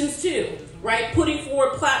connections too, right? Putting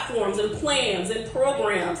forward platforms and plans and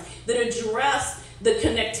programs that address the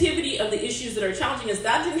connectivity of the issues that are challenging us.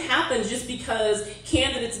 That didn't happen just because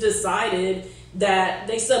candidates decided that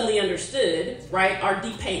they suddenly understood, right, our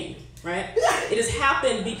deep pain, right? It has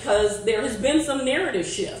happened because there has been some narrative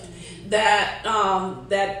shift that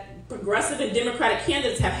that progressive and Democratic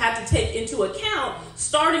candidates have had to take into account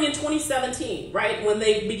starting in 2017, right, when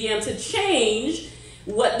they began to change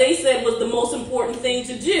what they said was the most important thing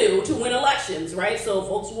to do to win elections, right? So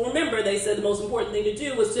folks will remember they said the most important thing to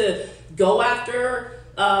do was to go after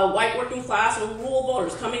white working class and rural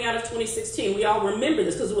voters coming out of 2016. We all remember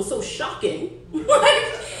this because it was so shocking.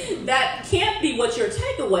 Like, that can't be what your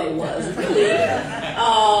takeaway was, really.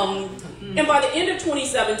 And by the end of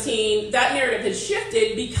 2017, that narrative had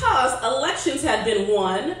shifted because elections had been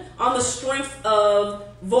won on the strength of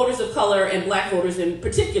voters of color and Black voters in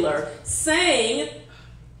particular saying,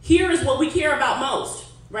 here is what we care about most,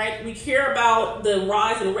 right? We care about the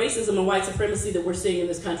rise in racism and white supremacy that we're seeing in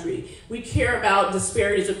this country. We care about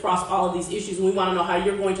disparities across all of these issues, and we want to know how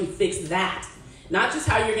you're going to fix that. Not just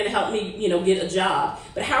how you're going to help me, get a job,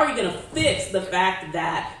 but how are you going to fix the fact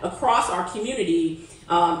that across our community,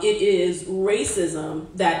 it is racism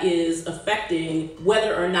that is affecting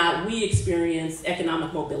whether or not we experience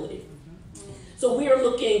economic mobility. So we are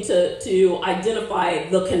looking to identify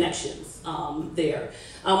the connections there.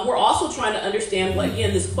 We're also trying to understand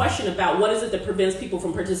this question about what is it that prevents people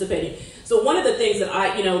from participating. So one of the things that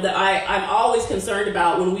I'm always concerned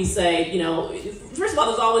about when we say, first of all,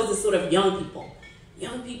 there's always this sort of young people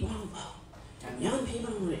don't vote, young people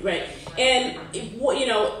don't vote, right? And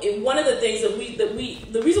one of the things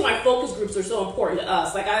the reason why focus groups are so important to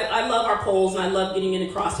us, like I love our polls and I love getting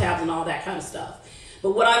into crosstabs and all that kind of stuff.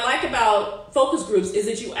 But what I like about focus groups is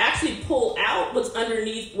that you actually pull out what's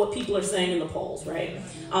underneath what people are saying in the polls, right?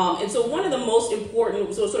 And so one of the most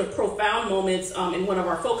important, sort of profound moments in one of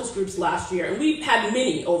our focus groups last year, and we've had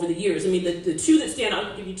many over the years. I mean, the two that stand out,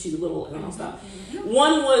 I'll give you two little, and I'll stop.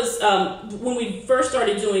 One was when we first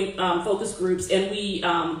started doing focus groups, and we,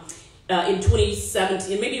 in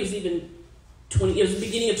 2017, maybe it was even it was the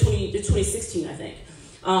beginning of 2016, I think.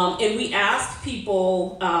 And we asked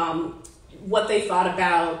people, what they thought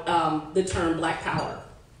about the term Black Power.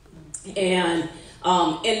 And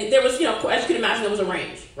there was, as you can imagine, there was a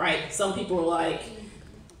range, right? Some people were like,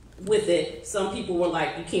 with it. Some people were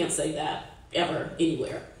like, you can't say that ever,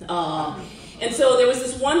 anywhere. And so there was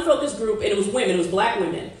this one focus group, and it was women, it was Black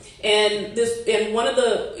women. And one of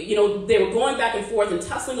the, they were going back and forth and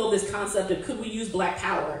tussling over this concept of could we use Black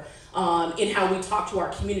Power in how we talk to our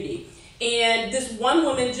community. And this one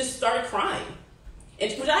woman just started crying.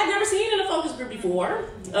 Which I had never seen in a focus group before,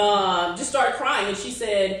 just started crying, and she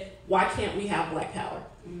said, why can't we have Black Power,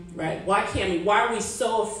 right? Why are we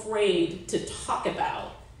so afraid to talk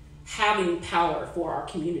about having power for our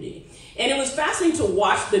community? And it was fascinating to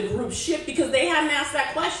watch the group shift because they hadn't asked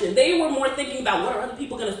that question. They were more thinking about what are other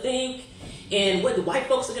people gonna think, and what the white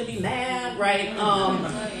folks are gonna be mad, right?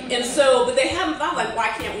 And so, but they haven't thought like, why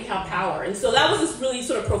can't we have power? And so that was this really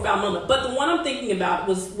sort of profound moment. But the one I'm thinking about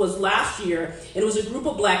was last year, and it was a group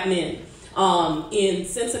of Black men in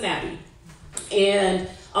Cincinnati. And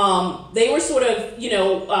they were sort of,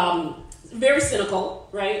 very cynical,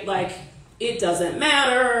 right? Like, it doesn't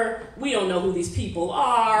matter. We don't know who these people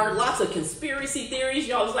are. Lots of conspiracy theories.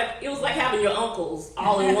 Y'all, it was like having your uncles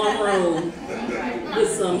all in one room with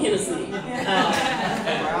some Hennessy.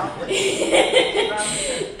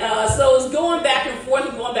 So it was going back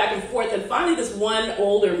and forth, and finally this one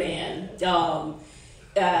older man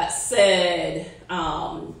said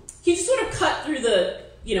he sort of cut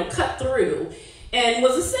through, and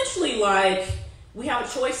was essentially like, we have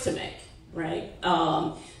a choice to make, right?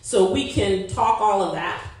 So we can talk all of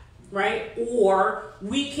that, right? Or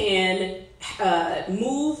we can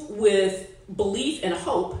move with belief and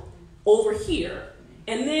hope over here,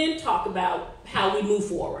 and then talk about how we move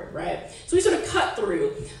forward, right? So we sort of cut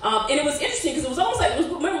through. And it was interesting because it was almost like,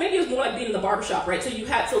 maybe it was more like being in the barbershop, right? So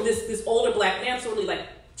this older Black man sort of like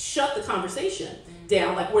shut the conversation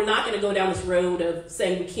down. Like, we're not going to go down this road of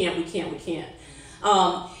saying we can't.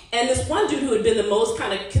 And this one dude who had been the most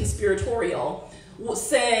kind of conspiratorial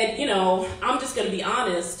said, I'm just going to be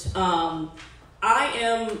honest. I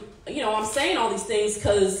am I'm saying all these things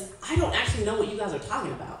because I don't actually know what you guys are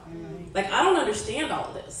talking about. Like, I don't understand all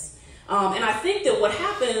of this. And I think that what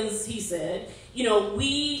happens, he said,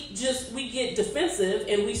 we get defensive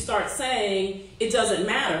and we start saying it doesn't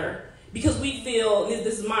matter because we feel,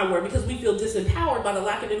 this is my word, because we feel disempowered by the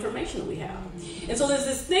lack of information that we have. And so there's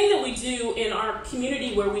this thing that we do in our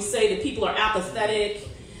community where we say that people are apathetic,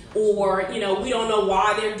 or, we don't know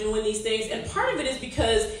why they're doing these things. And part of it is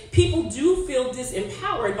because people do feel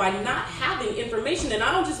disempowered by not having information. And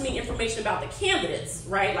I don't just mean information about the candidates,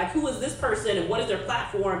 right? Like, who is this person and what is their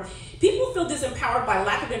platform? People feel disempowered by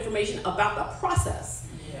lack of information about the process,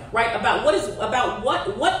 right? About what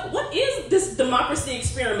is this democracy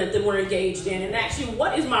experiment that we're engaged in? And actually,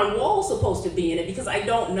 what is my role supposed to be in it? Because I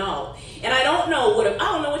don't know. And I don't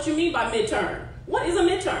know what you mean by midterm. What is a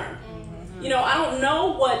midterm? I don't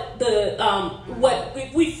know what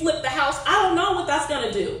if we flip the House, I don't know what that's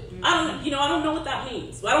going to do. I don't know what that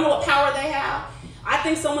means. I don't know what power they have. I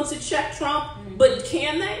think someone should check Trump, but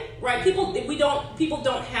can they? Right? People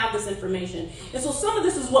don't have this information. And so some of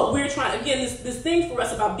this is what we're trying, again, this thing for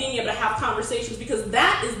us about being able to have conversations, because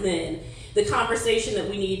that is then the conversation that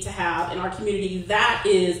we need to have in our community. That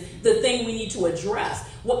is the thing we need to address.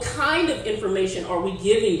 What kind of information are we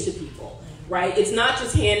giving to people? Right? It's not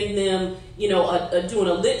just handing them, doing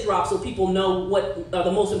a lit drop so people know what are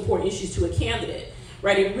the most important issues to a candidate.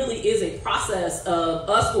 Right? It really is a process of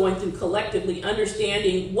us going through collectively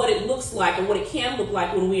understanding what it looks like and what it can look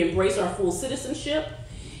like when we embrace our full citizenship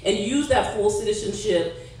and use that full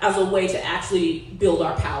citizenship as a way to actually build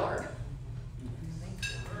our power.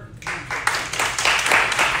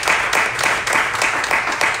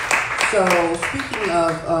 So speaking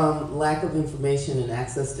of lack of information and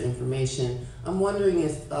access to information, I'm wondering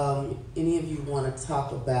if any of you want to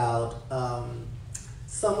talk about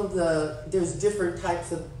there's different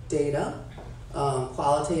types of data,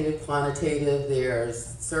 qualitative, quantitative, there's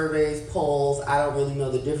surveys, polls. I don't really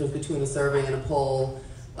know the difference between a survey and a poll.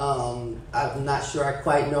 I'm not sure I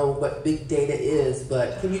quite know what big data is,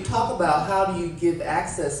 but can you talk about how do you give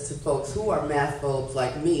access to folks who are math phobes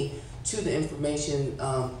like me to the information,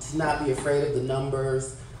 to not be afraid of the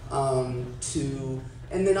numbers, but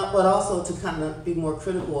also to kind of be more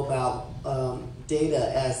critical about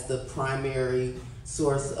data as the primary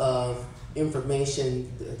source of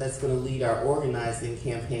information that's going to lead our organizing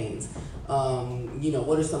campaigns.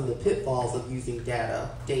 What are some of the pitfalls of using data,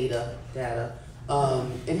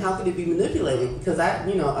 and how can it be manipulated? Because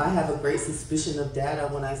I have a great suspicion of data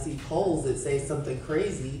when I see polls that say something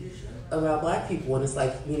crazy about Black people, and it's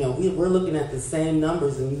like, we're looking at the same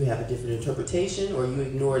numbers and you have a different interpretation, or you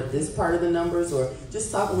ignored this part of the numbers, or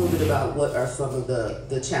just talk a little bit about what are some of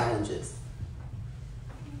the challenges.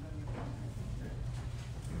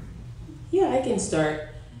 Yeah, I can start.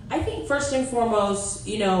 I think first and foremost,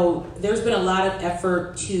 there's been a lot of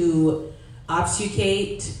effort to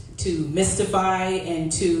obfuscate, to mystify,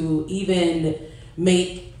 and to even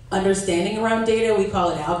make understanding around data, we call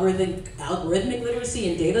it algorithmic literacy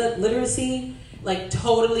and data literacy, like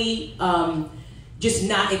totally just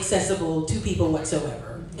not accessible to people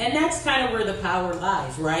whatsoever. And that's kind of where the power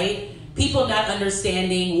lies, right? People not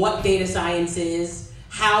understanding what data science is,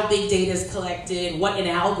 how big data is collected, what an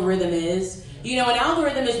algorithm is. An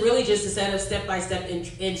algorithm is really just a set of step-by-step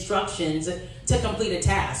instructions to complete a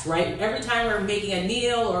task, right? Every time we're making a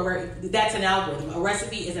meal, that's an algorithm. A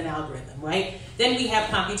recipe is an algorithm, right? Then we have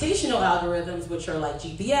computational algorithms, which are like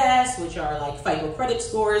GPS, which are like FICO credit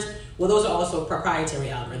scores. Well, those are also proprietary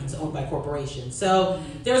algorithms owned by corporations. So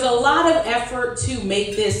there's a lot of effort to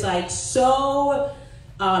make this like so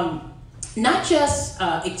not just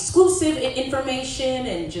exclusive information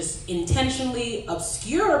and just intentionally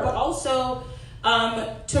obscure, but also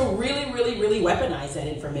to really, really, really weaponize that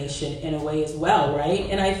information in a way as well, right?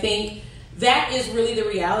 And I think that is really the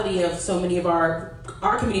reality of so many of our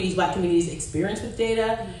communities, Black communities' experience with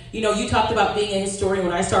data. You talked about being a historian.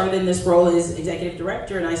 When I started in this role as executive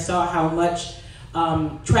director, and I saw how much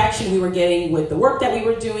traction we were getting with the work that we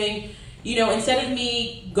were doing, instead of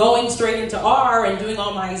me going straight into R and doing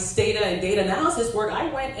all my data and data analysis work, I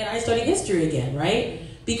went and I studied history again, right?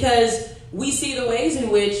 Because we see the ways in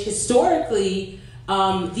which historically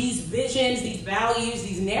these visions, these values,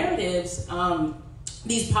 these narratives,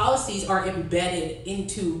 these policies are embedded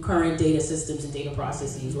into current data systems and data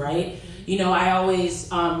processes, right? I always,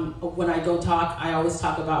 when I go talk, I always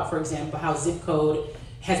talk about, for example, how zip code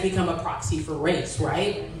has become a proxy for race,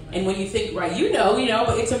 right? And when you think, right,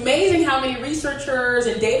 but it's amazing how many researchers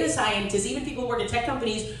and data scientists, even people who work at tech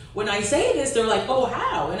companies, when I say this, they're like, oh,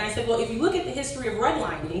 how? And I said, well, if you look at the history of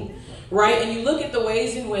redlining, right, and you look at the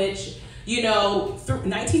ways in which through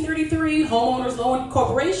 1933 homeowners loan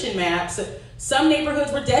corporation maps, some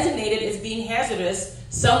neighborhoods were designated as being hazardous,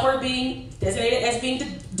 some were being designated as being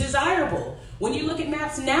desirable. When you look at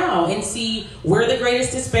maps now and see where the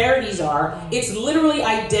greatest disparities are, it's literally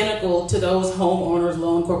identical to those homeowners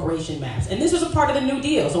loan corporation maps. And this was a part of the New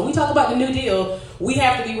Deal. So when we talk about the New Deal, we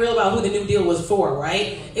have to be real about who the New Deal was for,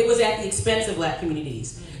 right? It was at the expense of Black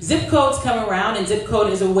communities. Zip codes come around, and zip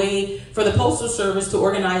code is a way for the Postal Service to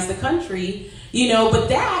organize the country,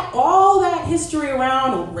 but all that history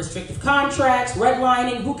around restrictive contracts,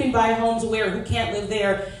 redlining, who can buy homes where, who can't live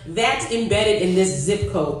there, that's embedded in this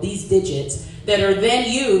zip code, these digits, that are then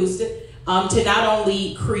used to not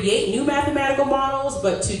only create new mathematical models,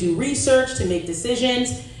 but to do research, to make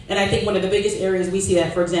decisions. And I think one of the biggest areas we see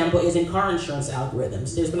that, for example, is in car insurance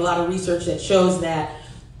algorithms. There's been a lot of research that shows that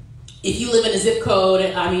if you live in a zip code,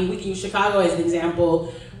 we can use Chicago as an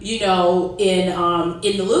example, in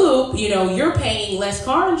the Loop, you're paying less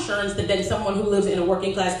car insurance than someone who lives in a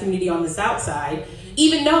working class community on the South Side,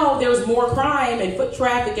 even though there's more crime and foot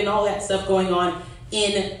traffic and all that stuff going on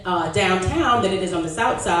in downtown than it is on the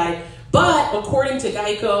South Side. But according to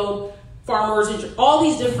Geico, Farmers, all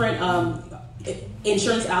these different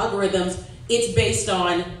insurance algorithms, it's based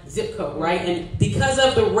on zip code, right? And because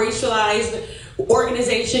of the racialized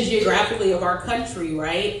organization geographically of our country,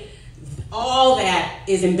 right, all that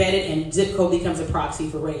is embedded, and zip code becomes a proxy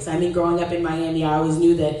for race. Growing up in Miami, I always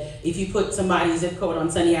knew that if you put somebody's zip code on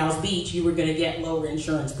Sunny Isles Beach, you were going to get lower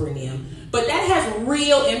insurance premium. But that has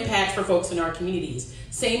real impact for folks in our communities.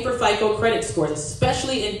 Same for FICO credit scores,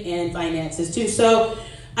 especially in finances too. So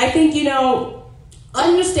I think,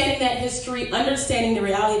 understanding that history, understanding the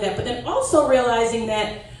reality of that, but then also realizing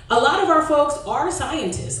that a lot of our folks are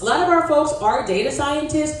scientists. A lot of our folks are data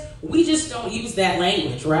scientists. We just don't use that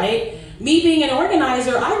language, right? Me being an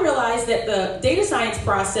organizer, I realized that the data science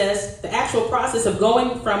process, the actual process of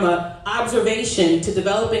going from an observation to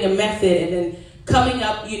developing a method and then coming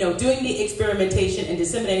up, doing the experimentation and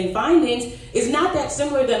disseminating findings is not that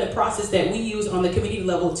similar than the process that we use on the community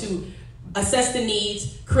level to assess the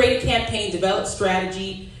needs, create a campaign, develop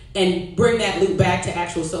strategy, and bring that loop back to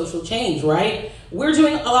actual social change, right? We're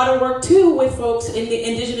doing a lot of work too with folks in the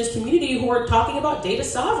indigenous community who are talking about data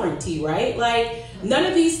sovereignty, right? Like, none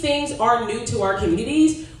of these things are new to our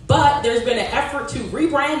communities, but there's been an effort to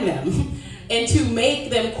rebrand them and to make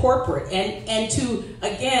them corporate and to,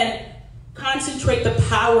 again, concentrate the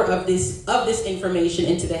power of this information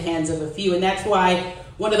into the hands of a few. And that's why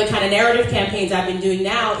one of the kind of narrative campaigns I've been doing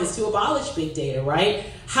now is to abolish big data, right?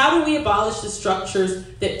 How do we abolish the structures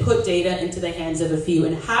that put data into the hands of a few?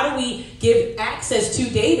 And how do we give access to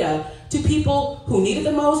data to people who need it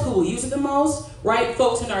the most, who will use it the most, right?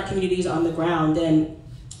 Folks in our communities on the ground. And,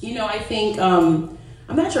 I think, I'm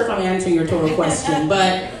not sure if I'm answering your total question,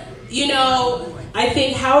 but, I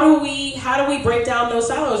think how do we break down those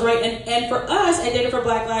silos, right? And for us at Data for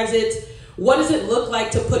Black Lives, it's what does it look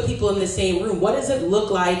like to put people in the same room? What does it look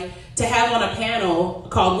like to have on a panel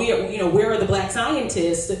called Where Are the Black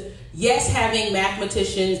Scientists? Yes, having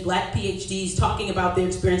mathematicians, Black PhDs talking about their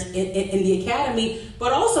experience in the academy,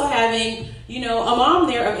 but also having, a mom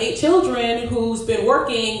there of 8 children who's been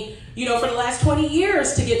working, for the last 20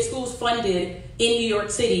 years to get schools funded in New York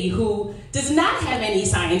City, who does not have any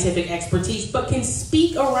scientific expertise, but can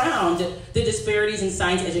speak around the disparities in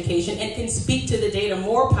science education and can speak to the data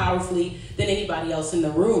more powerfully than anybody else in the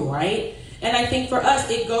room, right? And I think for us,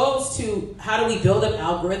 it goes to how do we build up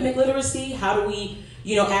algorithmic literacy? How do we,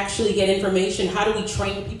 actually get information? How do we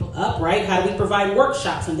train people up, right? How do we provide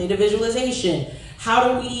workshops on data visualization? How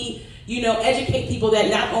do we, educate people that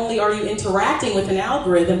not only are you interacting with an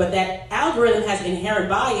algorithm, but that algorithm has inherent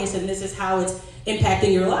bias and this is how it's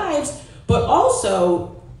impacting your lives, but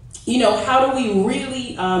also, how do we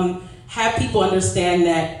really have people understand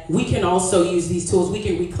that we can also use these tools, we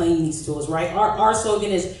can reclaim these tools, right? Our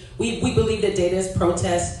slogan is, we believe that data is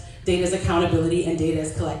protest, data is accountability, and data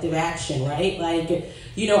is collective action, right? Like,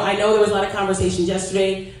 I know there was a lot of conversation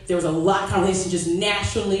yesterday, there was a lot of conversation just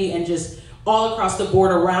nationally and just all across the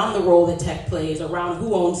board around the role that tech plays, around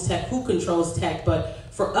who owns tech, who controls tech, but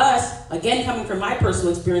for us, again, coming from my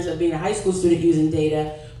personal experience of being a high school student using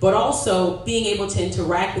data, but also being able to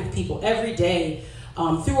interact with people every day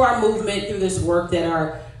through our movement, through this work that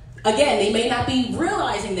are, again, they may not be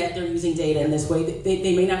realizing that they're using data in this way.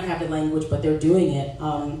 They may not have the language, but they're doing it.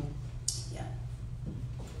 Yeah.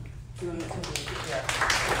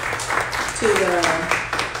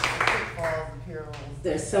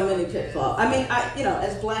 There's so many pitfalls.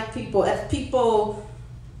 As Black people, as people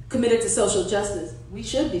committed to social justice, we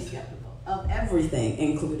should be skeptical of everything,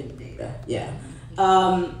 including data. Yeah.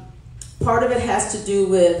 Part of it has to do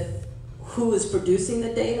with who is producing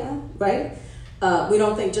the data, right? We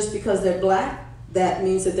don't think just because they're Black, that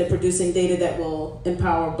means that they're producing data that will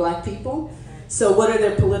empower Black people. So what are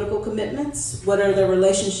their political commitments? What are their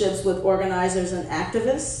relationships with organizers and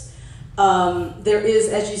activists? There is,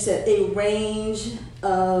 as you said, a range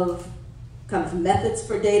of kind of methods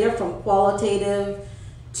for data, from qualitative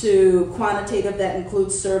to quantitative, that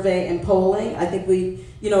includes survey and polling. I think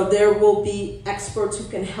there will be experts who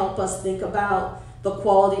can help us think about the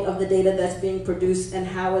quality of the data that's being produced and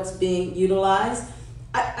how it's being utilized.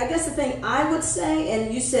 I guess the thing I would say,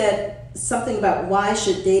 and you said something about why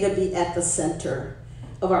should data be at the center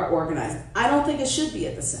of our organizing. I don't think it should be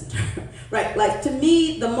at the center, right? Like, to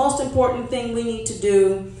me, the most important thing we need to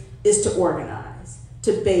do is to organize,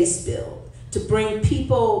 to base build, to bring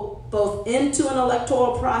people both into an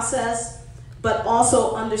electoral process, but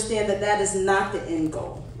also understand that that is not the end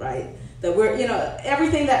goal, right? That we're,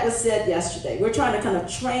 everything that was said yesterday, we're trying to kind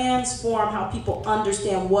of transform how people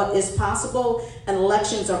understand what is possible, and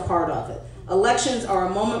elections are part of it. Elections are a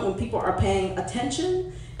moment when people are paying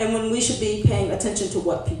attention and when we should be paying attention to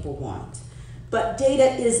what people want. But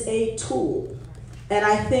data is a tool. And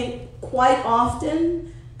I think quite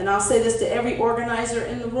often, and I'll say this to every organizer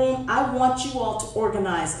in the room, I want you all to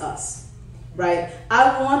organize us, right?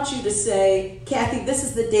 I want you to say, Cathy, this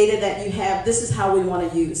is the data that you have, this is how we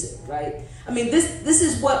want to use it, right? I mean, this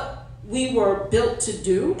is what we were built to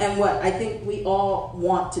do and what I think we all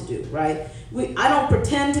want to do, right? I don't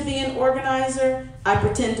pretend to be an organizer. I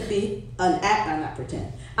pretend to be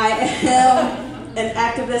I am an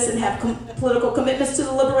activist and have political commitments to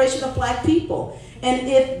the liberation of Black people. And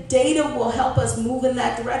if data will help us move in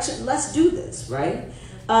that direction, let's do this, right?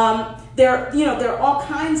 There are all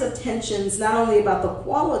kinds of tensions, not only about the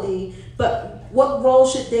quality, but what role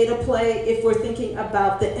should data play if we're thinking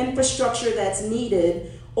about the infrastructure that's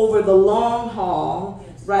needed over the long haul,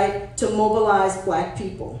 right, to mobilize Black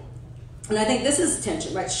people. And I think this is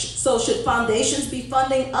tension, right? So should foundations be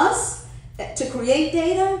funding us to create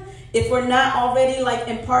data if we're not already like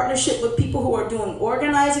in partnership with people who are doing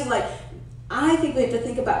organizing? Like, I think we have to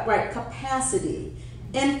think about, right, capacity,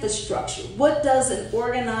 infrastructure. What does an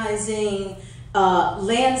organizing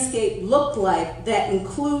landscape look like that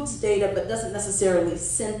includes data but doesn't necessarily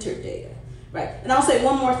center data, right? And I'll say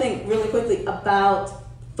one more thing really quickly about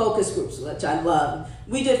focus groups, which I love.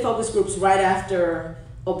 We did focus groups right after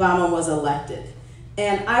Obama was elected.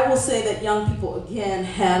 And I will say that young people, again,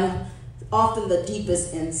 have often the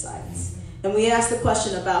deepest insights. And we asked the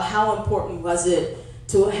question about how important was it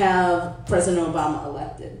to have President Obama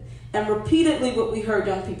elected. And repeatedly what we heard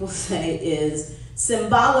young people say is,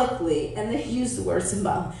 symbolically, and they use the word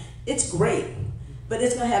symbolic, it's great, but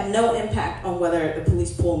it's gonna have no impact on whether the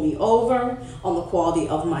police pull me over, on the quality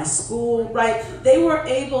of my school, right? They were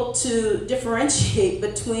able to differentiate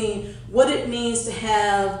between what it means to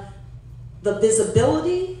have the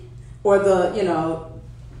visibility or the,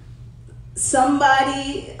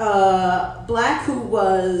 somebody Black who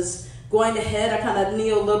was going to head a kind of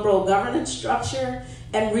neoliberal governance structure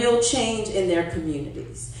and real change in their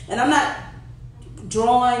communities. And I'm not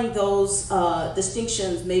drawing those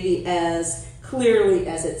distinctions maybe as clearly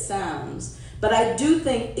as it sounds, but I do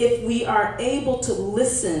think if we are able to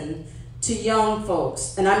listen to young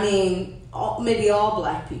folks, and I mean maybe all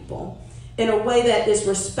Black people, in a way that is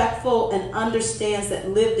respectful and understands that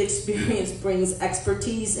lived experience brings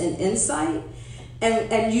expertise and insight,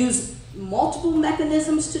 and use multiple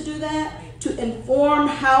mechanisms to do that, to inform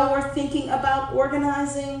how we're thinking about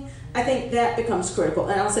organizing, I think that becomes critical.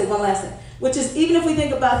 And I'll say one last thing, which is even if we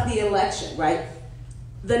think about the election, right?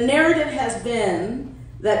 The narrative has been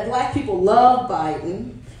that Black people love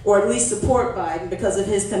Biden, or at least support Biden because of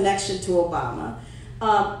his connection to Obama.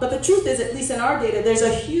 But the truth is, at least in our data, there's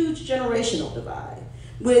a huge generational divide,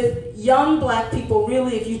 with young Black people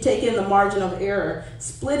really, if you take in the margin of error,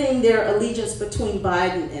 splitting their allegiance between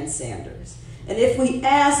Biden and Sanders. And if we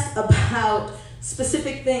ask about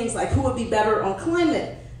specific things like who would be better on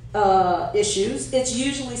climate issues, it's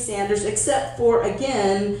usually Sanders, except for,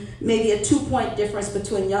 again, maybe a 2-point difference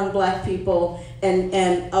between young Black people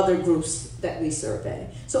and other groups that we survey.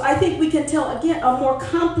 So I think we can tell, again, a more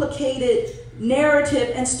complicated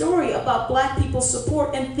narrative and story about Black people's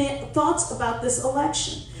support and thoughts about this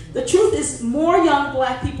election. The truth is, more young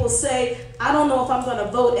Black people say, I don't know if I'm going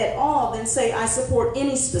to vote at all, than say I support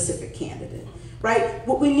any specific candidate, right?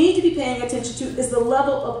 What we need to be paying attention to is the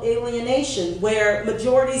level of alienation, where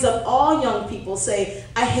majorities of all young people say,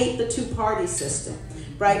 I hate the two-party system,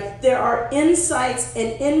 right? There are insights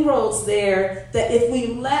and inroads there that if we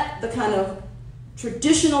let the kind of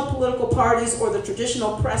traditional political parties or the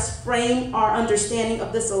traditional press frame our understanding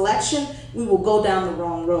of this election, we will go down the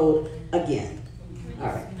wrong road again. All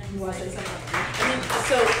right. You want to say something?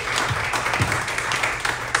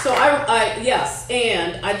 Yes,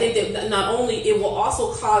 and I think that not only it will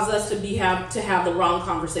also cause us to have the wrong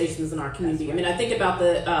conversations in our community. Right. I mean, I think about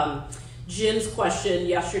the Jen's question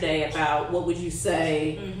yesterday about what would you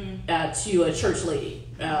say to a church lady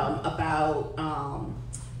about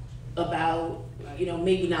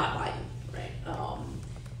maybe not Biden, right?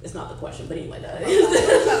 It's not the question, but anyway, that is.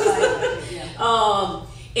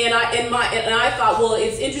 And I thought, well,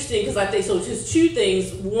 it's interesting because I think so. Just two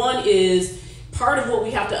things. One is part of what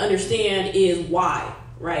we have to understand is why,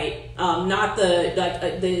 right? Not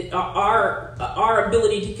our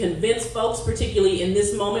ability to convince folks, particularly in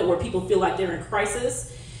this moment where people feel like they're in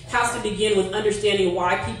crisis, has to begin with understanding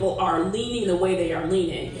why people are leaning the way they are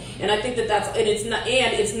leaning. And I think and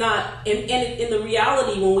the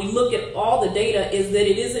reality when we look at all the data is that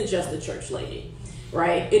it isn't just the church lady,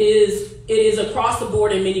 right? It is across the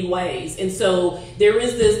board in many ways. And so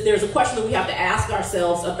there's a question that we have to ask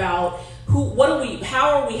ourselves about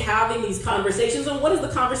how are we having these conversations, and what is the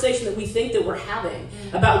conversation that we think that we're having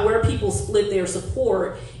about where people split their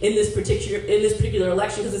support in this particular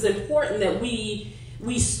election? Because it's important that we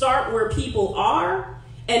start where people are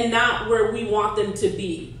and not where we want them to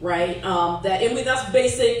be, right? That's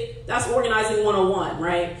basic. That's organizing 101,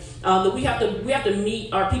 right? That we have to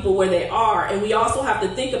meet our people where they are, and we also have to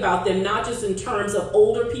think about them not just in terms of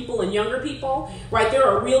older people and younger people, right? There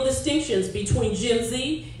are real distinctions between Gen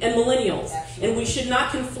Z and millennials, and we should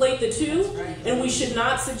not conflate the two, and we should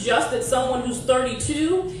not suggest that someone who's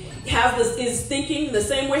 32 is thinking the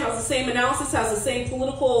same way, has the same analysis, has the same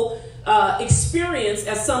political experience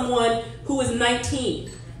as someone who is 19.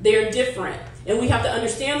 They're different, and we have to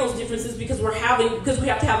understand those differences because we have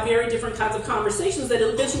to have very different kinds of conversations that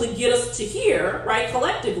eventually get us to here, right,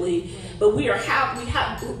 collectively. But we have to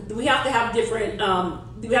have different.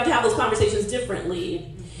 We have to have those conversations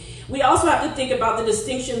differently. We also have to think about the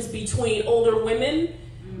distinctions between older women,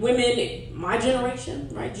 my generation,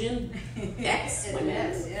 right, Gen X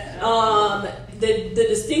women, the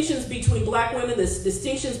distinctions between black women, the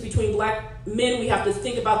distinctions between black men. We have to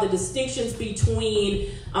think about the distinctions between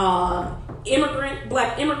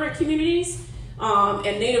black immigrant communities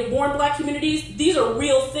and native-born black communities. These are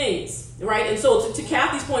real things, right? And so to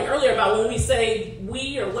Cathy's point earlier about when we say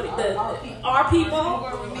we or our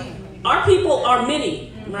people are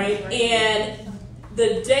many, right? And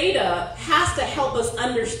the data has to help us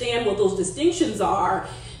understand what those distinctions are,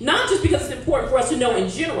 not just because it's important for us to know in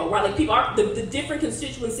general, right? Like the different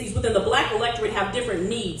constituencies within the black electorate have different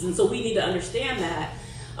needs, and so we need to understand that.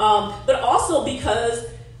 But also because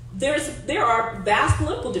there are vast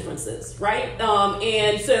political differences, right?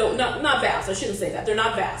 And so not vast. I shouldn't say that they're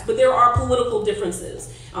not vast, but there are political differences.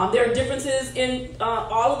 There are differences in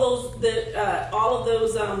all of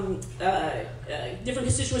those different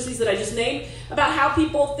constituencies that I just named about how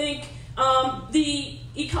people think the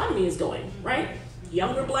economy is going, right?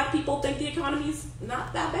 Younger black people think the economy is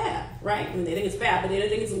not that bad, right? I mean, they think it's bad, but they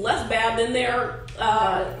think it's less bad than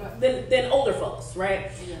than older folks, right?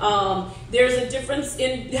 There's a difference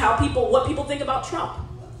in what people think about Trump,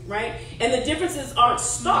 right? And the differences aren't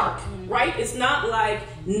stark, right? It's not like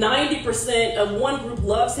 90% of one group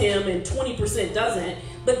loves him and 20% doesn't,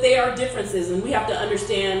 but they are differences, and we have to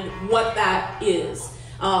understand what that is.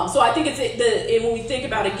 So I think when we think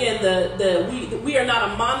about, again, we are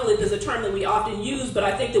not a monolith is a term that we often use, but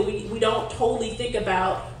I think that we don't totally think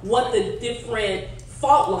about what the different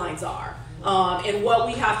fault lines are and what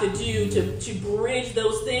we have to do to bridge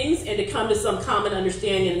those things and to come to some common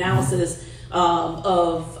understanding and analysis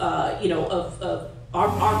of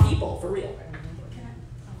our people for real.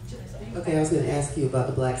 Okay, I was going to ask you about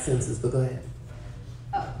the black census, but go ahead.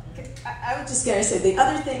 I was just going to say the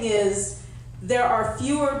other thing is, there are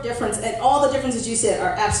fewer differences, and all the differences you said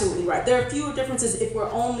are absolutely right. There are fewer differences if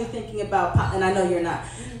we're only thinking about, and I know you're not,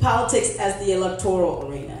 politics as the electoral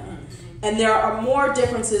arena. And there are more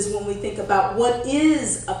differences when we think about what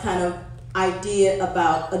is a kind of idea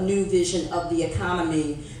about a new vision of the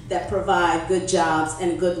economy that provide good jobs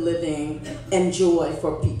and good living and joy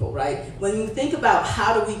for people, right? When we think about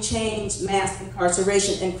how do we change mass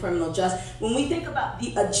incarceration and criminal justice, when we think about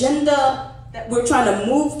the agenda that we're trying to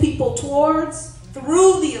move people towards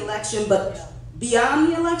through the election, but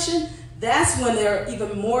beyond the election, that's when there are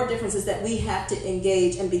even more differences that we have to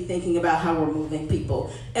engage and be thinking about how we're moving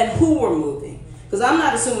people and who we're moving. Because I'm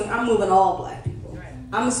not assuming I'm moving all black people.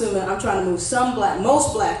 I'm assuming I'm trying to move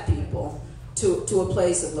most black people to a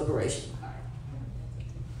place of liberation.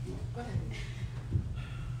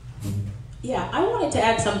 Yeah, I wanted to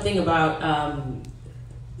add something about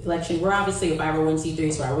election. We're obviously a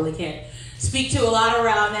 501c3, so I really can't speak to a lot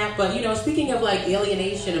around that. But speaking of like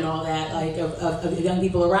alienation and all that, like of young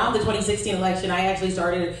people around the 2016 election, I actually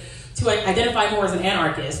started to identify more as an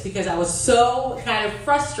anarchist because I was so kind of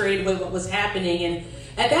frustrated with what was happening. And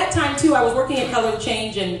at that time too, I was working at Color of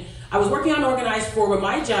Change, and I was working on Organized For, but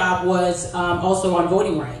my job was also on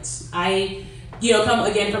voting rights. I come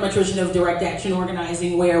again from a tradition of direct action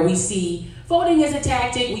organizing where we see voting as a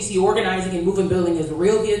tactic, we see organizing and movement building as the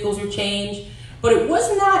real vehicles for change. But it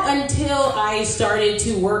was not until I started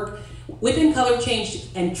to work within Color Change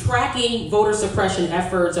and tracking voter suppression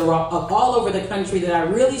efforts all over the country that I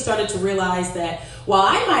really started to realize that while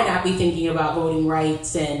I might not be thinking about voting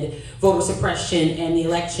rights and voter suppression and the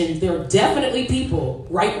elections, there are definitely people,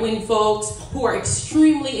 right-wing folks, who are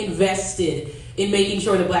extremely invested in making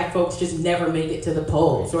sure that Black folks just never make it to the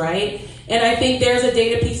polls, right? And I think there's a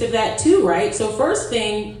data piece of that too, right? So first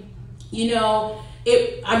thing,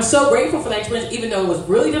 I'm so grateful for that experience, even though it was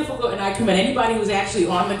really difficult, and I commend anybody who's actually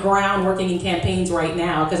on the ground working in campaigns right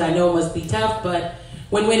now, because I know it must be tough. But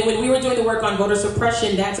when we were doing the work on voter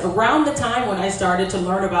suppression, that's around the time when I started to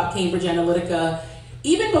learn about Cambridge Analytica,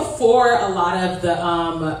 even before a lot of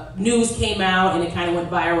the news came out and it kind of went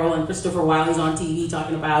viral, and Christopher Wiley's on TV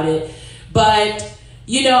talking about it. But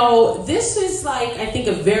this is I think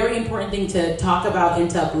a very important thing to talk about and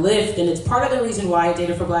to uplift, and it's part of the reason why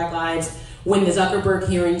Data for Black Lives, when the Zuckerberg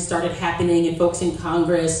hearings started happening and folks in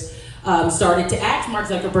Congress started to ask Mark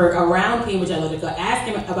Zuckerberg around Cambridge Analytica, ask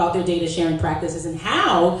him about their data sharing practices and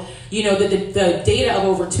how, the data of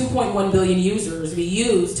over 2.1 billion users be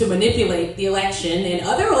used to manipulate the election and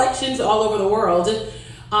other elections all over the world.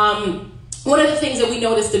 One of the things that we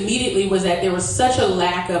noticed immediately was that there was such a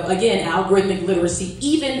lack of, again, algorithmic literacy,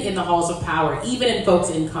 even in the halls of power, even in folks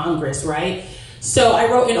in Congress, right? So I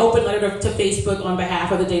wrote an open letter to Facebook on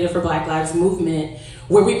behalf of the Data for Black Lives movement,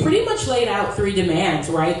 where we pretty much laid out 3 demands,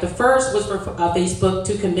 right? The first was for Facebook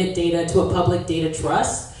to commit data to a public data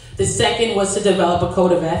trust. The second was to develop a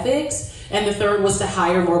code of ethics. And the third was to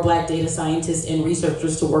hire more Black data scientists and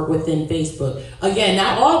researchers to work within Facebook. Again,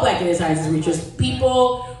 not all Black data scientists and researchers,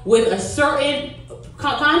 people with a certain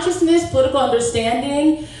consciousness, political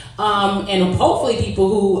understanding, and hopefully people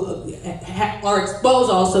who are exposed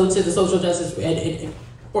also to the social justice and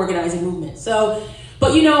organizing movement. So,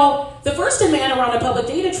 but the first demand around a public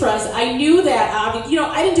data trust, I knew that,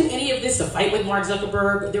 I didn't do any of this to fight with Mark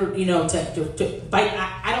Zuckerberg, to fight.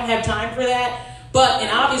 I don't have time for that. And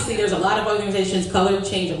obviously there's a lot of organizations, Color of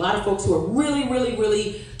Change, a lot of folks who are really, really,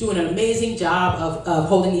 really doing an amazing job of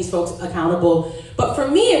holding these folks accountable. But for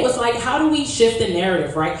me, it was how do we shift the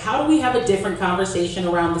narrative, right? How do we have a different conversation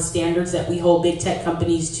around the standards that we hold big tech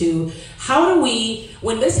companies to? How do we,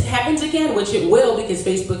 when this happens again, which it will because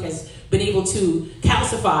Facebook has been able to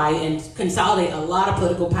calcify and consolidate a lot of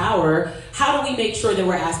political power, how do we make sure that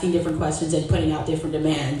we're asking different questions and putting out different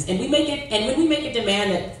demands? And when we make a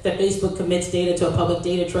demand that Facebook commits data to a public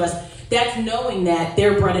data trust, that's knowing that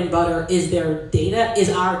their bread and butter is their data, is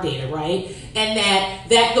our data, right? And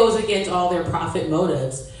that goes against all their profit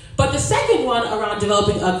motives. But the second one around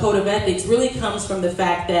developing a code of ethics really comes from the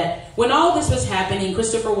fact that when all this was happening,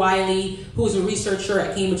 Christopher Wiley, who's a researcher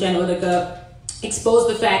at Cambridge Analytica, exposed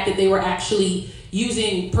the fact that they were actually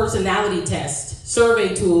using personality tests,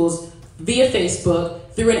 survey tools via Facebook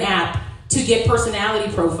through an app to get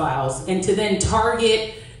personality profiles and to then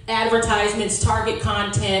target advertisements, target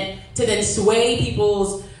content, to then sway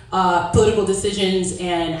people's political decisions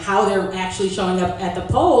and how they're actually showing up at the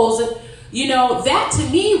polls. That to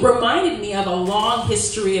me reminded me of a long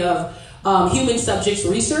history of human subjects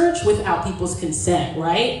research without people's consent,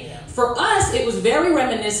 right? For us, it was very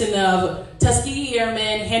reminiscent of Tuskegee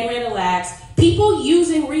Airmen, Henrietta Lacks, people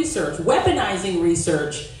using research, weaponizing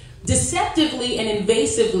research, deceptively and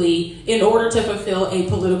invasively in order to fulfill a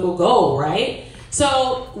political goal, right?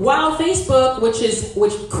 So while Facebook,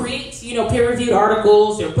 which creates, peer-reviewed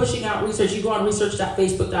articles, they're pushing out research. You go on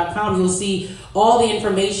research.facebook.com, you'll see all the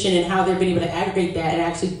information and how they've been able to aggregate that and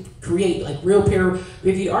actually create real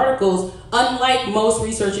peer-reviewed articles. Unlike most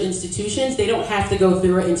research institutions, they don't have to go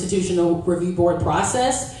through an institutional review board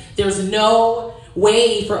process. There's no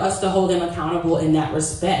way for us to hold them accountable in that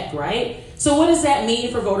respect, right? So what does that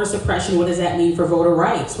mean for voter suppression? What does that mean for voter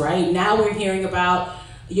rights, right? Now we're hearing about,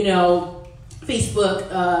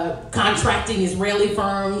 Facebook contracting Israeli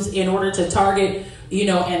firms in order to target,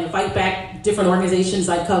 and fight back different organizations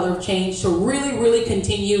like Color of Change to really, really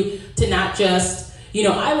continue to not just,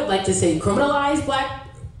 I would like to say criminalize Black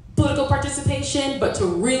political participation, but to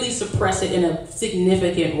really suppress it in a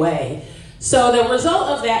significant way. So the result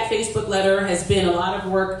of that Facebook letter has been a lot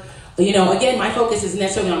of work Again, my focus isn't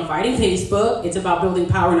necessarily on fighting Facebook. It's about building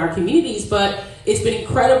power in our communities, but it's been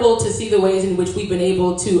incredible to see the ways in which we've been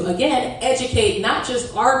able to, again, educate not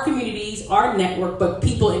just our communities, our network, but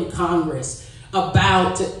people in Congress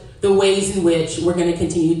about the ways in which we're going to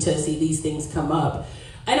continue to see these things come up.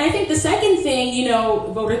 And I think the second thing,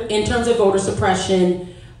 in terms of voter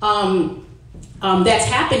suppression, that's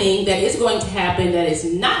happening, that is going to happen, that is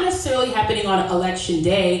not necessarily happening on election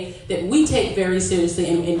day, that we take very seriously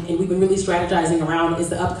and we've been really strategizing around, is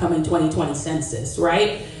the upcoming 2020 census,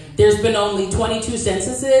 right? There's been only 22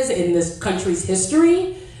 censuses in this country's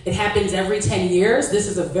history. It happens every 10 years. This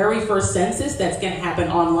is the very first census that's going to happen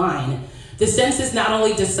online. The census not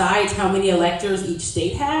only decides how many electors each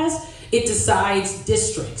state has, it decides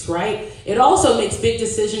districts, right? It also makes big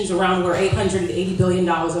decisions around where $880 billion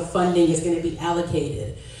of funding is going to be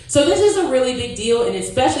allocated. So this is a really big deal, and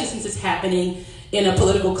especially since it's happening in a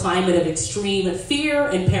political climate of extreme fear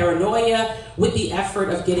and paranoia, with the effort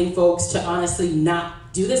of getting folks to honestly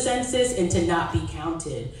not do the census and to not be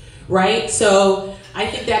counted, right? So I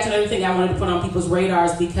think that's another thing I wanted to put on people's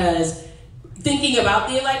radars, because thinking about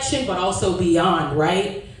the election, but also beyond,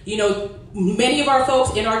 right? Many of our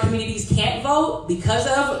folks in our communities can't vote because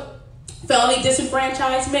of felony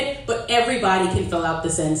disenfranchisement, but everybody can fill out the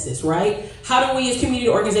census, right? How do we as community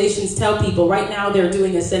organizations tell people? Right now they're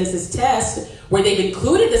doing a census test where they've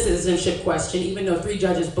included the citizenship question, even though 3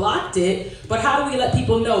 judges blocked it. But how do we let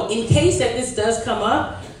people know, in case that this does come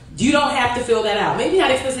up, you don't have to fill that out? Maybe not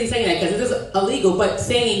explicitly saying that because it is illegal, but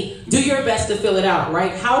saying, do your best to fill it out,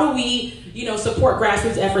 right? How do we support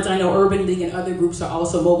grassroots efforts? I know Urban League and other groups are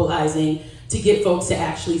also mobilizing to get folks to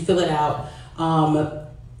actually fill it out.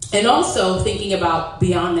 And also thinking about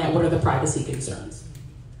beyond that, what are the privacy concerns?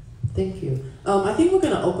 Thank you. I think we're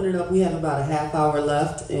going to open it up. We have about a half hour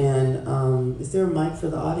left. And is there a mic for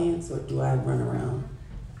the audience, or do I run around?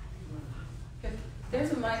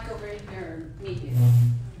 There's a mic over here. Media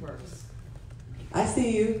works. I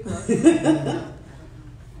see you.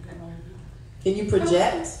 Can you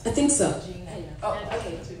project? I think so. Oh,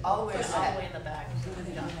 okay. All the way in the back.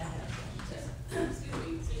 Since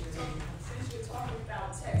you're talking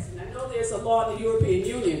about text, and I know there's a law in the European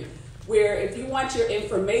Union where if you want your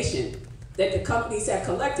information that the companies have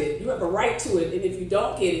collected, you have a right to it, and if you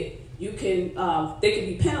don't get it, you can they can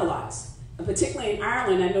be penalized. And particularly in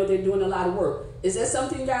Ireland, I know they're doing a lot of work. Is that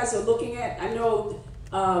something you guys are looking at? I know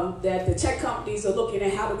that the tech companies are looking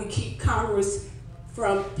at how do we keep Congress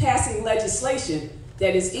from passing legislation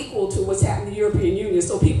that is equal to what's happening in the European Union,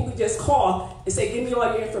 so people can just call and say, give me all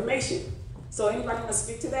your information. So anybody want to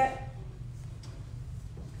speak to that?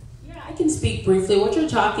 Yeah, I can speak briefly. What you're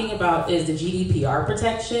talking about is the GDPR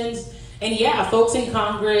protections. And yeah, folks in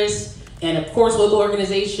Congress and of course local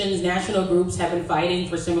organizations, national groups have been fighting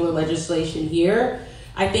for similar legislation here.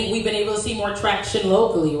 I think we've been able to see more traction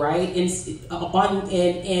locally, right?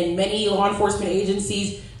 In many law enforcement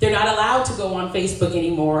agencies, they're not allowed to go on Facebook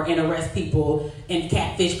anymore and arrest people and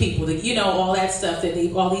catfish people, all that stuff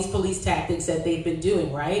all these police tactics that they've been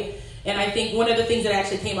doing, right? And I think one of the things that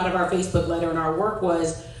actually came out of our Facebook letter and our work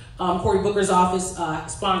was Cory Booker's office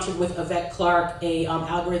sponsored with Yvette Clarke a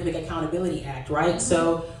Algorithmic Accountability Act, right?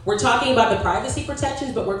 So we're talking about the privacy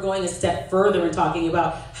protections, but we're going a step further and talking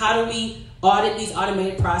about how do we audit these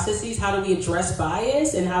automated processes, how do we address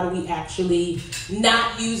bias, and how do we actually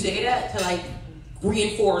not use data to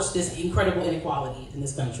reinforce this incredible inequality in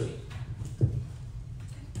this country.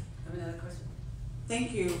 Another question?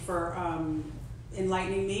 Thank you for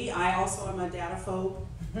enlightening me. I also am a data phobe,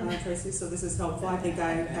 Tracye, so this is helpful. I think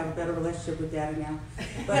I have a better relationship with data now.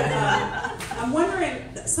 But I'm wondering,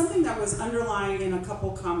 something that was underlying in a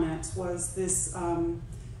couple comments was this,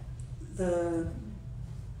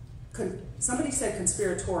 somebody said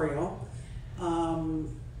conspiratorial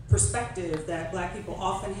perspective that Black people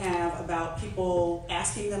often have about people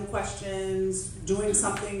asking them questions, doing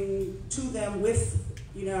something to them with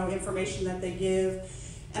information that they give.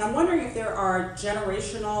 And I'm wondering if there are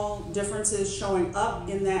generational differences showing up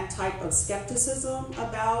in that type of skepticism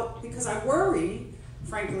about, because I worry,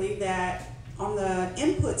 frankly, that on the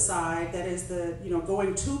input side, that is the,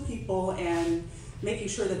 going to people and making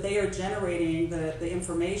sure that they are generating the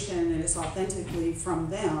information and it's authentically from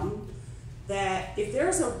them, that if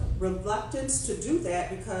there's a reluctance to do that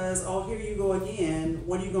because, oh, here you go again,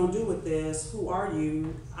 what are you going to do with this? Who are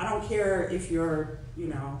you? I don't care if you're,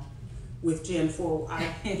 with Gen 4,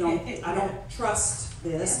 I don't trust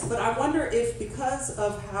this, but I wonder if because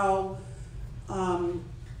of how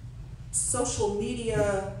social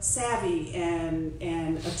media savvy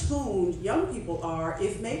and attuned young people are,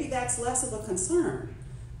 if maybe that's less of a concern.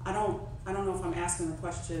 I don't know if I'm asking the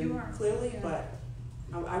question clearly, but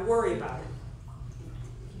I worry about it.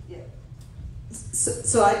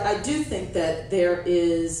 So I do think that there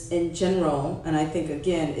is, in general, and I think,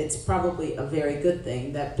 again, it's probably a very good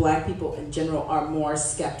thing, that Black people in general are more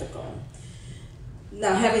skeptical.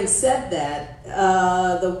 Now, having said that,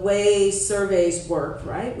 the way surveys work,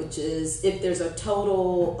 right, which is if there's a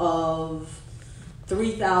total of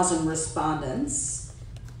 3,000 respondents,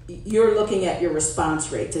 you're looking at your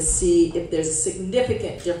response rate to see if there's a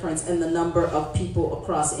significant difference in the number of people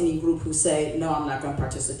across any group who say, no, I'm not going to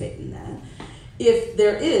participate in that. If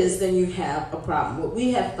there is, then you have a problem. What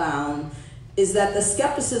we have found is that the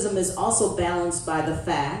skepticism is also balanced by the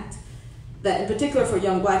fact that, in particular for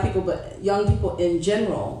young Black people, but young people in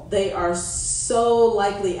general, they are so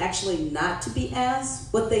likely actually not to be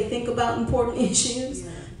asked what they think about important issues,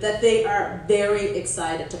 that they are very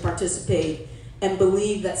excited to participate and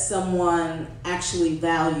believe that someone actually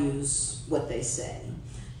values what they say.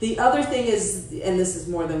 The other thing is, and this is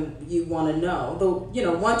more than you want to know, though, you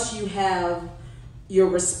know, once you have your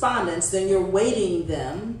respondents, then you're weighting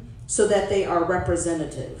them so that they are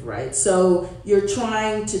representative, right? So you're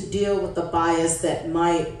trying to deal with the bias that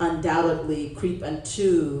might undoubtedly creep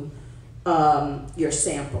into your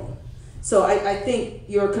sample. So I think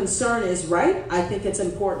your concern is right. I think it's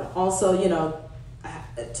important also, you know,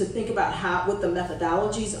 to think about what the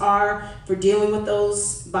methodologies are for dealing with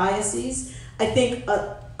those biases. I think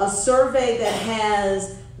a survey that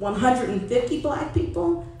has 150 Black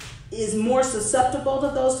people is more susceptible to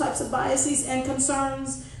those types of biases and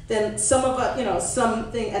concerns than some of us, you know,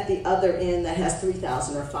 something at the other end that has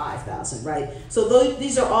 3,000 or 5,000, right? So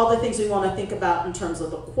these are all the things we want to think about in terms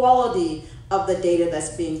of the quality of the data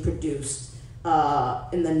that's being produced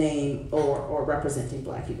in the name or representing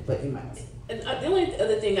Black people. But you might. And the only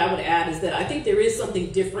other thing I would add is that I think there is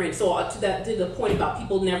something different. So to the point about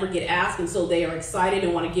people never get asked, and so they are excited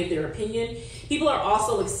and want to give their opinion. People are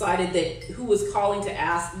also excited that who was calling to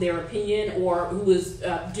ask their opinion or who was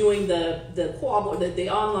doing the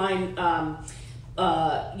online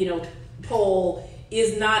poll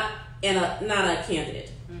is not a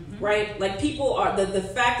candidate, right? Like people are the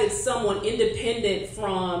fact that someone independent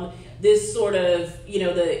from this sort of,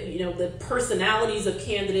 the personalities of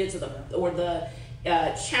candidates or the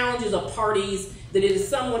challenges of parties, that it is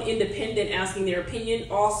someone independent asking their opinion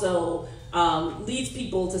also leads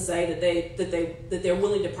people to say that they're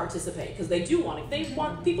willing to participate because they do want it.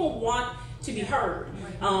 People want to be heard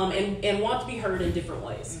and want to be heard in different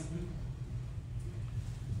ways.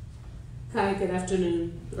 Hi, good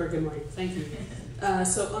afternoon, or good morning, thank you.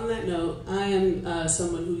 So on that note, I am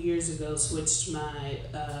someone who years ago switched my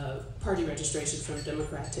party registration from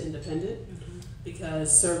Democrat to Independent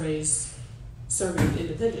because surveys surveyed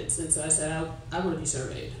independents, and so I said I want to be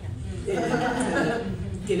surveyed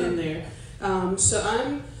and get in there. So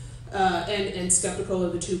I'm and skeptical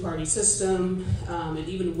of the two-party system, and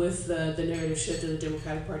even with the narrative shift of the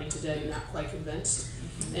Democratic Party today, not quite convinced.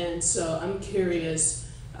 And so I'm curious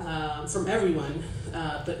from everyone,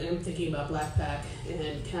 but I'm thinking about Black PAC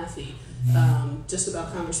and Cathy, just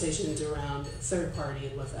about conversations around third party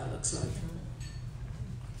and what that looks like.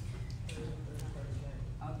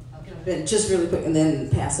 Just really quick and then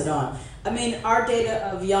pass it on. I mean, our data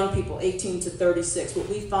of young people, 18 to 36, what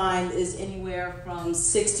we find is anywhere from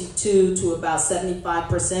 62 to about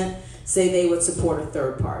 75% say they would support a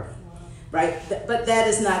third party, right? But that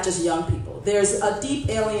is not just young people. There's a deep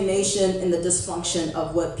alienation in the dysfunction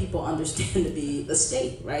of what people understand to be the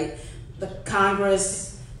state, right? The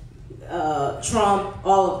Congress, Trump,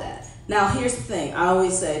 all of that. Now, here's the thing. I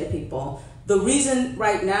always say to people, the reason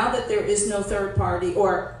right now that there is no third party,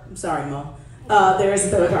 or, I'm sorry, Mo, there is a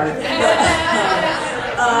third party.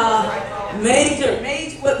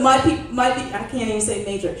 But might be, I can't even say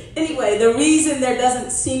major. Anyway, the reason there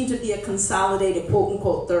doesn't seem to be a consolidated quote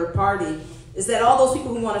unquote third party is that all those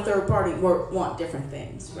people who want a third party want different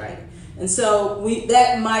things, right? And so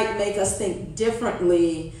that might make us think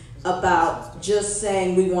differently about just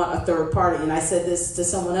saying we want a third party. And I said this to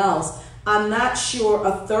someone else. I'm not sure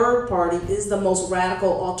a third party is the most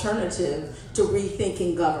radical alternative to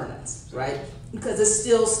rethinking governance, right? Because it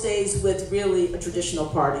still stays with really a traditional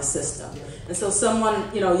party system. And so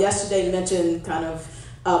someone, yesterday mentioned kind of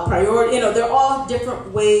priority, they're all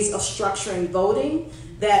different ways of structuring voting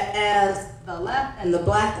that as the left and the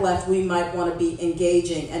Black left, we might want to be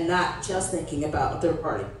engaging and not just thinking about a third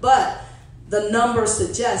party. But the numbers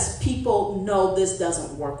suggest people know this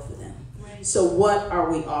doesn't work for them. So what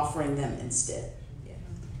are we offering them instead? Yeah.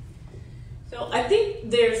 So I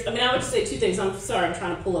think I would just say two things. I'm sorry, I'm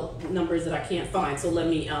trying to pull up numbers that I can't find. So let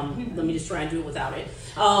me just try and do it without it.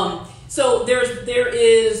 So there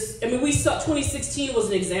is, I mean, we saw 2016 was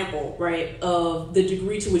an example, right, of the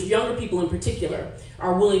degree to which younger people in particular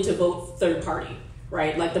are willing to vote third party,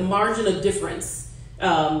 right? Like the margin of difference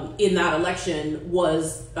in that election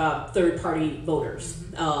was third party voters.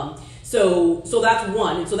 So that's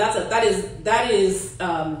one. And so that is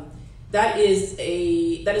an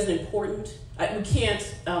important. We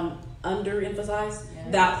can't underemphasize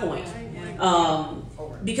that point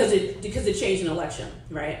because it changed an election,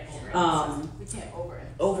 right? We can't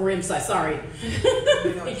overemphasize. Sorry.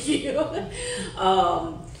 Thank you.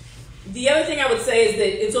 The other thing I would say is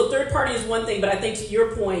that, and so third party is one thing, but I think to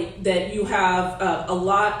your point that you have a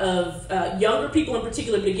lot of younger people in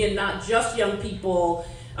particular, but again, not just young people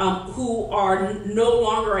who are no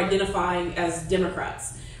longer identifying as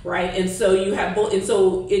Democrats, right? And so you have both, and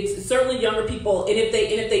so it's certainly younger people, and if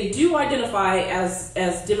they do identify as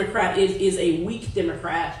Democrat, it is a weak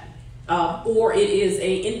Democrat, or it is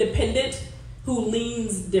a independent who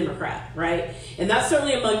leans Democrat, right? And that's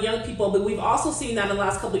certainly among young people, but we've also seen that in the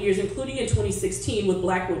last couple of years, including in 2016 with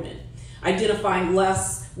Black women identifying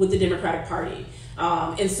less with the Democratic Party.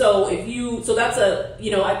 And so that's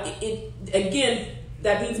again,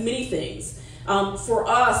 that means many things. For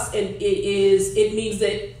us, and it means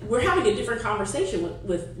that we're having a different conversation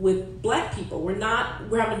with Black people. We're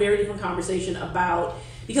having a very different conversation about,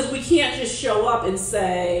 because we can't just show up and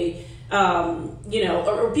say,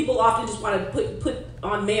 or people often just want to put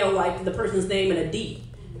on mail like the person's name and a D,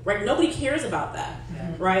 right? Nobody cares about that,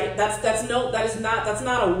 right? That's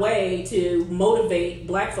not a way to motivate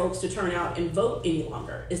Black folks to turn out and vote any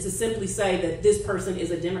longer. It's to simply say that this person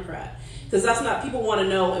is a Democrat, because that's not. People want to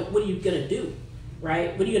know, what are you gonna do,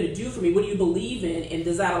 right? What are you gonna do for me? What do you believe in? And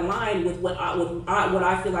does that align with what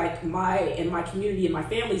I feel like my community and my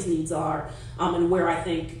family's needs are, and where I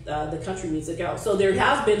think the country needs to go? So there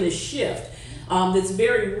has been this shift that's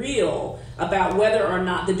very real about whether or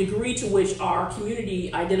not the degree to which our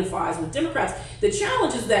community identifies with Democrats. The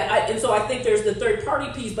challenge is that, and so I think there's the third party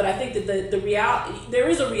piece, but I think that the reality, there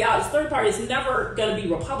is a reality. Third party is never going to be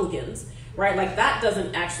Republicans, right? Like that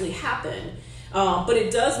doesn't actually happen. But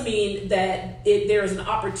it does mean that there is an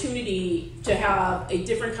opportunity to have a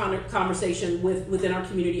different kind of conversation within our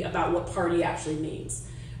community about what party actually means,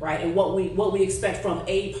 right? And what we expect from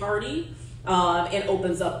a party, and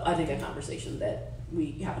opens up, I think, a conversation that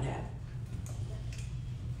we haven't had.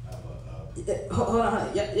 Hold on,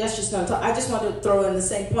 yes, just gonna talk. I just want to throw in the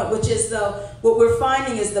same point, which is what we're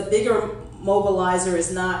finding is the bigger mobilizer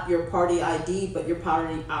is not your party ID, but your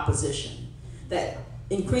party opposition. That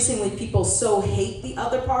increasingly people so hate the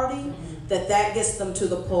other party that gets them to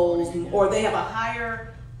the polls, or they have a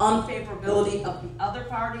higher unfavorability of the other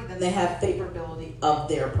party than they have favorability of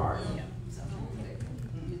their party.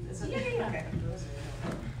 Okay.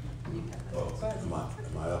 Am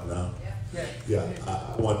I up now? Yeah,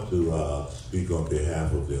 I want to speak on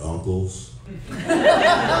behalf of the uncles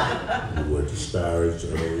who were disparaged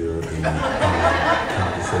earlier in the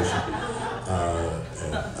conversation.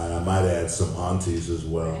 And I might add some aunties as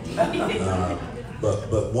well.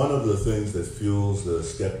 But one of the things that fuels the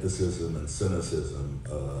skepticism and cynicism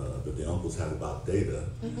that the uncles have about data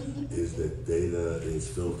is that data is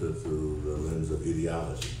filtered through the lens of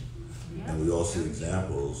ideology. And we all see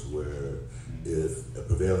examples where if a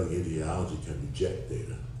prevailing ideology can reject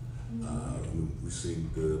data. We've seen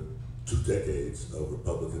the 2 decades of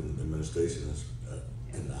Republican administrations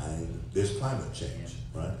denying there's climate change,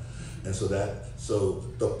 right? And so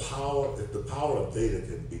if the power of data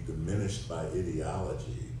can be diminished by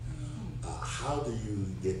ideology, how do you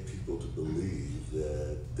get people to believe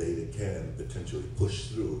that data can potentially push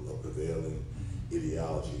through a prevailing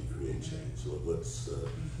ideology and create change? So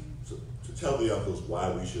to tell the uncles why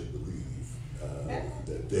we should believe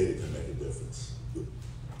that data can make a difference.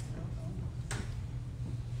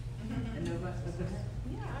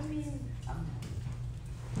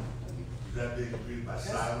 Is that being agreed by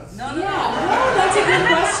silence? No, that's a good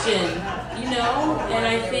question. And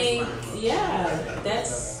I think,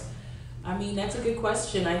 that's a good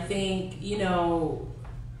question. I think,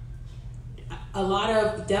 a lot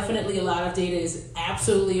of data is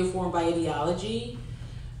absolutely informed by ideology.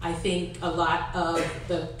 I think a lot of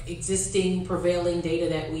the existing prevailing data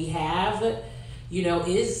that we have,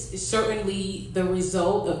 is certainly the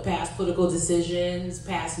result of past political decisions,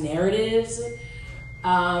 past narratives.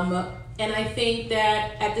 And I think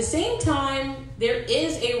that at the same time, there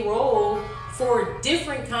is a role for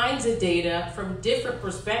different kinds of data from different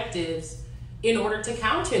perspectives in order to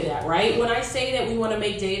counter that, right? When I say that we want to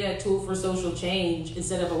make data a tool for social change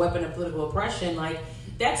instead of a weapon of political oppression,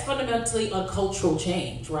 that's fundamentally a cultural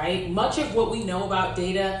change, right? Much of what we know about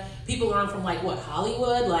data, people learn from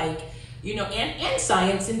Hollywood, you know, and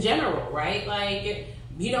science in general, right? Like,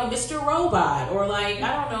 you know, Mr. Robot, or like,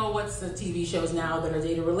 I don't know what's the TV shows now that are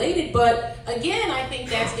data related, but again, I think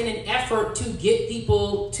that's in an effort to get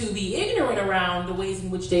people to be ignorant around the ways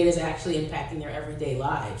in which data is actually impacting their everyday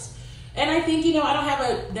lives. And I think, you know, I don't have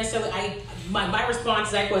a necessarily, my response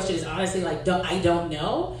to that question is honestly like, I don't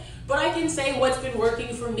know. But I can say what's been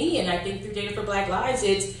working for me, and I think through Data for Black Lives,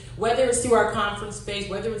 it's whether it's through our conference space,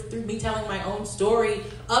 whether it's through me telling my own story,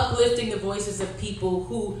 uplifting the voices of people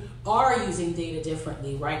who are using data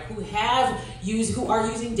differently, right? Who are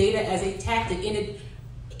using data as a tactic in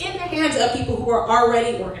the hands of people who are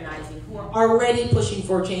already organizing, who are already pushing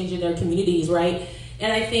for change in their communities, right?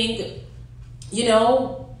 And I think, you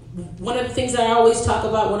know, one of the things that I always talk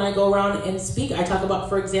about when I go around and speak, I talk about,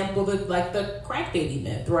 for example, the crack baby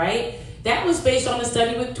myth, right? That was based on a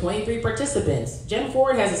study with 23 participants. Gen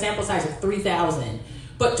Forward has a sample size of 3,000,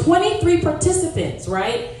 but 23 participants,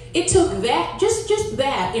 right? It took that, just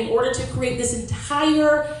that, in order to create this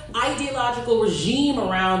entire ideological regime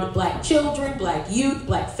around Black children, Black youth,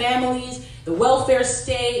 Black families, the welfare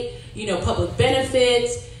state, you know, public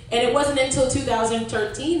benefits. And it wasn't until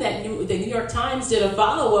 2013 that the New York Times did a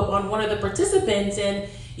follow-up on one of the participants, and,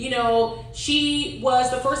 you know, she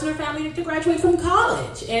was the first in her family to graduate from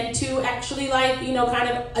college and to actually, like, you know, kind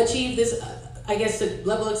of achieve this, I guess, the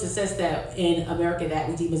level of success that in America that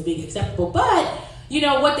we deem as being acceptable. But, you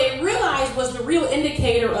know, what they realized was the real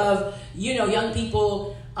indicator of, you know, young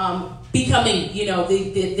people becoming, you know,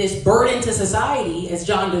 this burden to society, as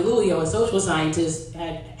John DeLuglio, a social scientist,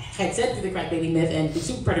 had said through the crack baby myth and the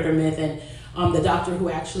super predator myth, and the doctor who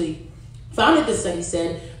actually founded this study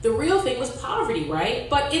said the real thing was poverty, right?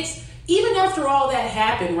 But it's, even after all that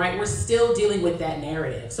happened, right, we're still dealing with that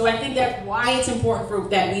narrative. So I think that's why it's important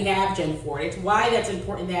that we have Gen 4. It's why that's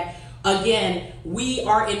important that, again, we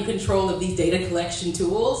are in control of these data collection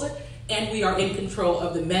tools, and we are in control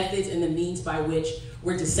of the methods and the means by which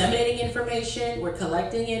we're disseminating information, we're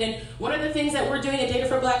collecting it, and one of the things that we're doing at Data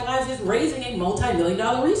for Black Lives is raising a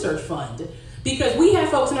multi-million-dollar research fund. Because we have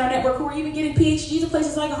folks in our network who are even getting PhDs at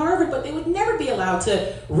places like Harvard, but they would never be allowed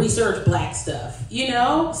to research Black stuff, you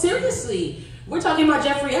know? Seriously. We're talking about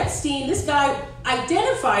Jeffrey Epstein. This guy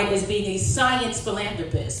identified as being a science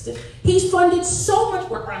philanthropist. He's funded so much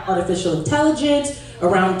work around artificial intelligence,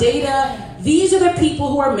 around data. These are the people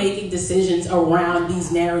who are making decisions around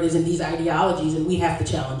these narratives and these ideologies, and we have to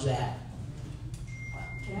challenge that.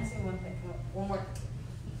 Can I say one thing? One more.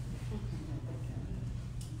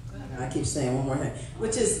 I keep saying one more thing,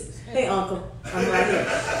 which is, hey, Uncle, I'm right here.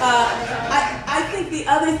 I think the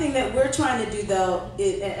other thing that we're trying to do, though,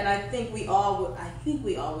 and I think we all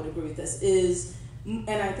would agree with this, is, and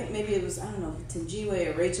I think maybe it was, I don't know, Tinjiwe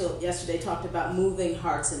or Rachel yesterday talked about moving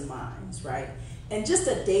hearts and minds, right? And just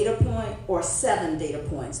a data point or 7 data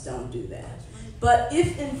points don't do that. But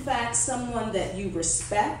if, in fact, someone that you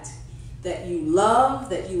respect, that you love,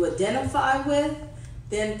 that you identify with,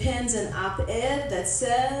 then pens an op-ed that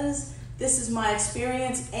says, this is my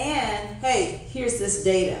experience, and hey, here's this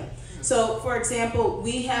data. So, for example,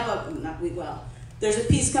 we have there's a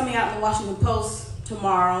piece coming out in the Washington Post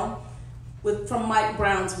tomorrow from Mike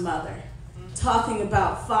Brown's mother, talking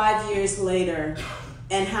about 5 years later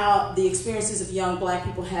and how the experiences of young Black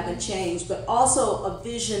people haven't changed, but also a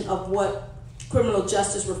vision of what criminal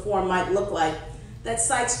justice reform might look like that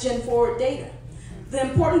cites Gen Forward data. The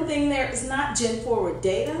important thing there is not Gen Forward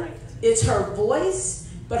data, it's her voice,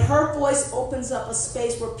 but her voice opens up a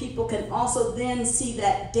space where people can also then see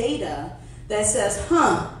that data that says,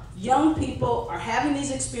 young people are having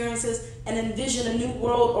these experiences and envision a new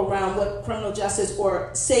world around what criminal justice or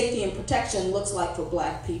safety and protection looks like for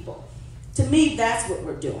Black people. To me, that's what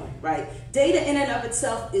we're doing, right? Data in and of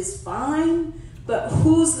itself is fine, but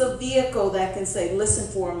who's the vehicle that can say, listen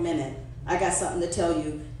for a minute, I got something to tell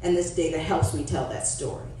you, and this data helps me tell that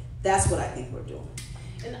story. That's what I think we're doing.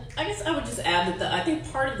 And I guess I would just add that I think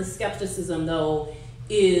part of the skepticism, though,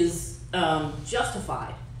 is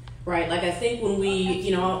justified, right? Like, I think when we,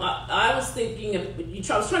 you know, I was thinking of,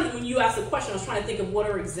 when you asked the question, I was trying to think of what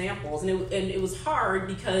are examples, and it was hard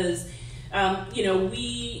because, you know,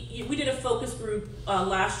 we did a focus group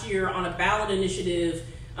last year on a ballot initiative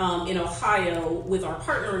in Ohio with our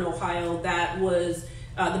partner in Ohio that was,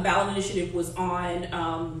 the ballot initiative was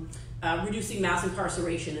on reducing mass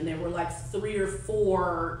incarceration, and there were like 3 or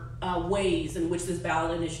 4 ways in which this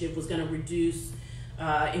ballot initiative was going to reduce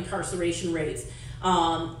incarceration rates.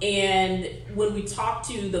 And when we talked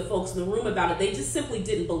to the folks in the room about it, they just simply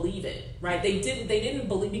didn't believe it, right? They didn't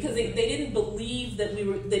believe, because they didn't believe that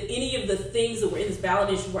that any of the things that were in this ballot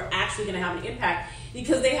issue were actually going to have an impact,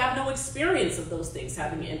 because they have no experience of those things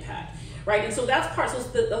having an impact, right? And so that's part. So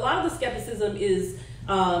a lot of the skepticism is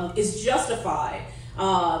justified.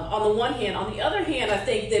 On the one hand. On the other hand, I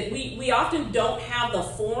think that we often don't have the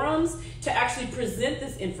forums to actually present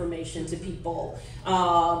this information to people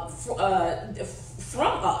from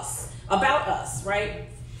us, about us, right?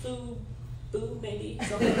 Boo, maybe.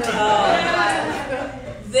 So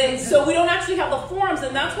we don't actually have the forums,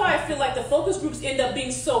 and that's why I feel like the focus groups end up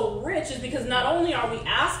being so rich, is because not only are we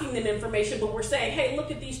asking them information, but we're saying, hey, look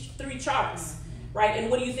at these 3 charts, right? And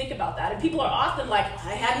what do you think about that? And people are often like,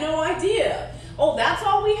 I had no idea. Oh, that's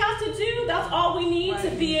all we have to do? That's all we need to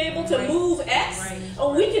be able to move X?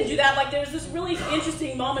 Oh, we can do that. Like, there's this really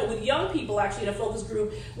interesting moment with young people, actually, in a focus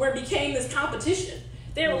group, where it became this competition.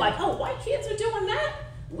 They were like, oh, white kids are doing that?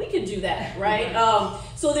 We could do that, right?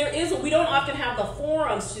 So we don't often have the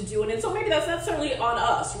forums to do it. And so maybe that's certainly on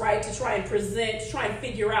us, right? To try and present, to try and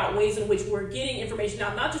figure out ways in which we're getting information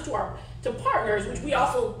out, not just to partners, which we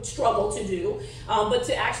also struggle to do, but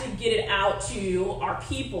to actually get it out to our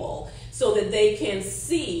people, so that they can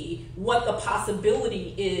see what the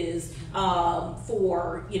possibility is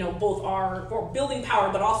for, both for building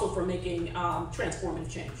power, but also for making transformative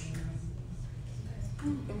change.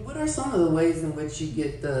 And what are some of the ways in which you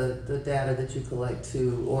get the data that you collect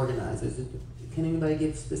to organizers? Can anybody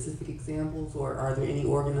give specific examples, or are there any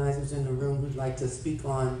organizers in the room who'd like to speak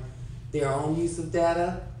on their own use of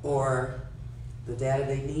data or the data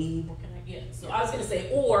they need? What can I get? So I was going to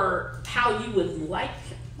say, or how you would like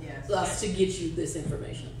us to get you this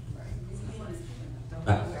information. Is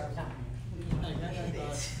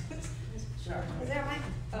there a mic?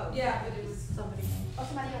 Oh, yeah, but it was somebody. Oh,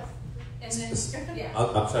 somebody else. And then, yeah.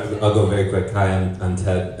 I'll go very quick. Hi, I'm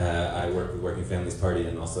Ted. I work with Working Families Party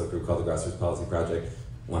and also a group called the Grassroots Policy Project.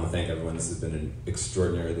 I want to thank everyone. This has been an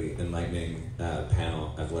extraordinarily enlightening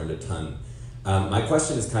panel. I've learned a ton. My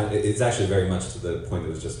question is it's actually very much to the point that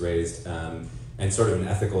was just raised, and sort of an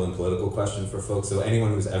ethical and political question for folks. So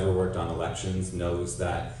anyone who's ever worked on elections knows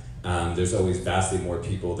that there's always vastly more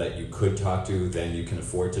people that you could talk to than you can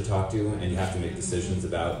afford to talk to, and you have to make decisions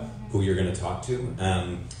about who you're going to talk to.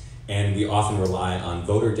 And we often rely on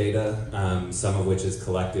voter data, some of which is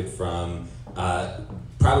collected from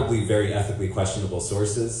probably very ethically questionable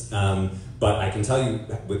sources. But I can tell you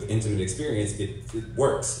with intimate experience, it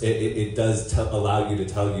works. It does allow you to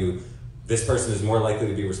tell you this person is more likely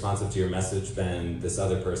to be responsive to your message than this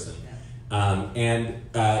other person.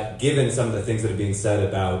 Given some of the things that are being said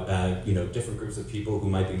about different groups of people who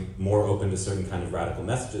might be more open to certain kind of radical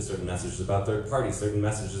messages, certain messages about third parties, certain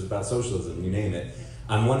messages about socialism, you name it,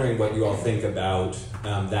 I'm wondering what you all think about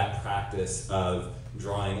that practice of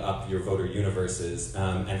drawing up your voter universes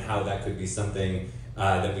and how that could be something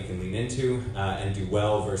that we can lean into and do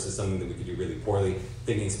well versus something that we could do really poorly.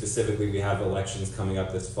 Thinking specifically, we have elections coming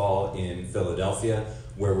up this fall in Philadelphia,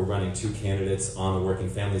 where we're running 2 candidates on the Working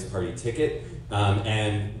Families Party ticket,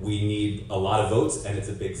 and we need a lot of votes, and it's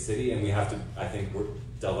a big city, and we have to, I think,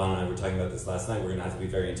 Delvon and I were talking about this last night, we're gonna have to be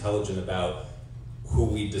very intelligent about who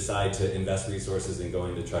we decide to invest resources in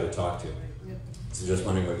going to try to talk to. Yep. So just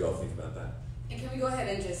wondering what you all think about that. And can we go ahead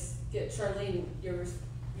and just get Charlene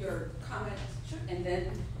your comments, and then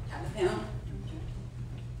have the panel?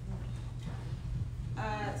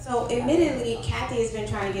 So admittedly, Cathy has been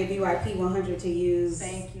trying to get BYP 100 to use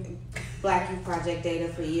Black Youth Project data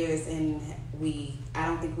for years, and I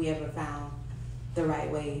don't think we ever found the right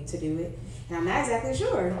way to do it. And I'm not exactly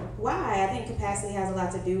sure why. I think capacity has a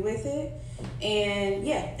lot to do with it. And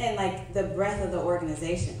and like the breadth of the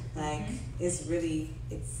organization. Like it's really,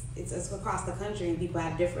 it's across the country, and people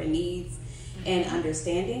have different needs and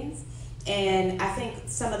understandings. And I think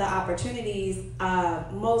some of the opportunities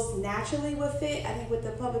most naturally would fit, I think, with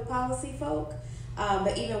the public policy folk.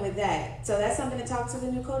 But even with that, so that's something to talk to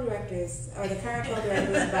the new co-directors or the current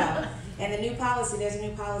co-directors about. And the new policy, there's a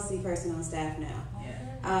new policy person on staff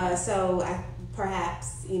now. So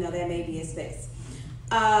perhaps, there may be a space.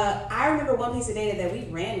 I remember one piece of data that we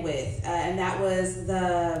ran with, and that was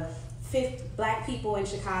the Black people in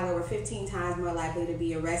Chicago were 15 times more likely to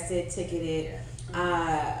be arrested, ticketed,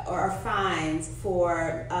 or fines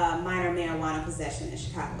for minor marijuana possession in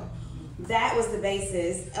Chicago. That was the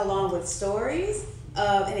basis, along with stories,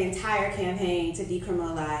 of an entire campaign to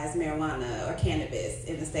decriminalize marijuana or cannabis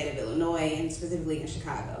in the state of Illinois, and specifically in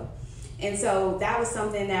Chicago. And so that was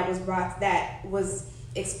something that was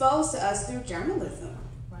exposed to us through journalism.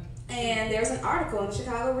 Right. And there's an article in the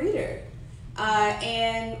Chicago Reader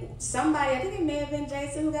And somebody, I think it may have been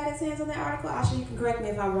Jason who got his hands on that article. Asha, you can correct me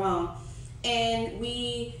if I'm wrong. And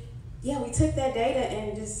we took that data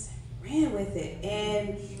and just ran with it.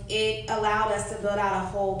 And it allowed us to build out a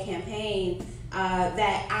whole campaign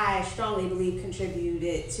that I strongly believe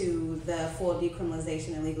contributed to the full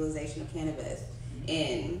decriminalization and legalization of cannabis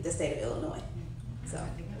in the state of Illinois. So,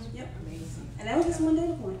 yep. And that was just one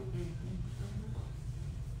data point.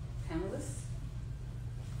 Panelists?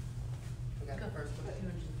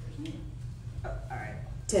 All right,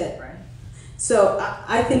 Ted. So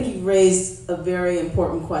I think you've raised a very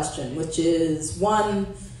important question, which is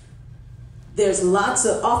one, there's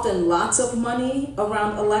often lots of money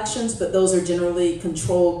around elections, but those are generally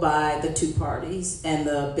controlled by the two parties and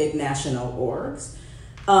the big national orgs.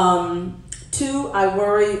 Two, I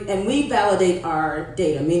worry, and we validate our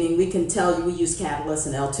data, meaning we can tell you, we use Catalyst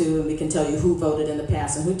and L2, and we can tell you who voted in the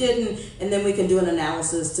past and who didn't, and then we can do an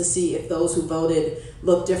analysis to see if those who voted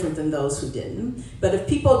look different than those who didn't. But if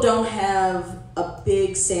people don't have a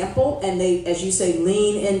big sample and they, as you say,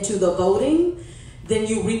 lean into the voting, then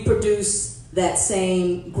you reproduce that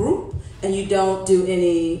same group and you don't do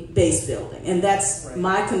any base building. And that's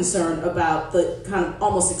my concern about the kind of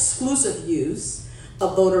almost exclusive use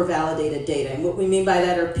of voter validated data. And what we mean by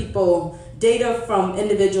that are data from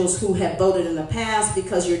individuals who have voted in the past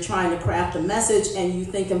because you're trying to craft a message and you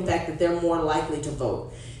think in fact that they're more likely to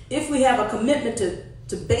vote. If we have a commitment to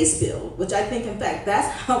base build, which I think in fact that's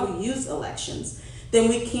how we use elections, then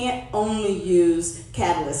we can't only use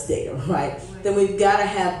Catalyst data, right? Then we've got to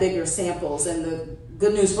have bigger samples. And the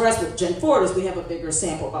good news for us with Gen 4 is we have a bigger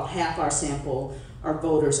sample. About half our sample are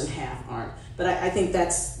voters and half aren't. But I think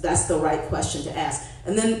that's the right question to ask.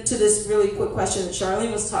 And then to this really quick question that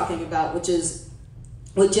Charlene was talking about, which is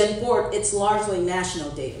with Gen 4, it's largely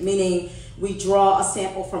national data, meaning we draw a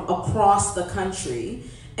sample from across the country.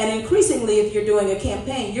 And increasingly, if you're doing a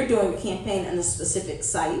campaign, you're doing a campaign in a specific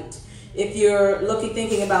site. If you're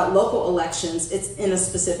thinking about local elections, it's in a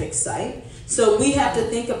specific site. So we have to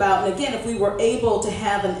think about, and again, if we were able to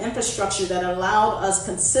have an infrastructure that allowed us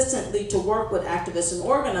consistently to work with activists and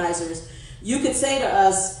organizers, you could say to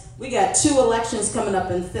us, we got 2 elections coming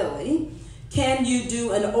up in Philly. Can you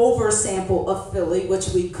do an oversample of Philly, which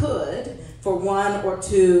we could, for 1 or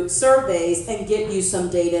 2 surveys and get you some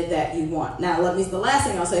data that you want? Now, the last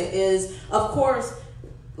thing I'll say is, of course,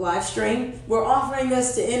 live stream, we're offering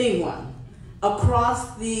this to anyone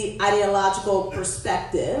across the ideological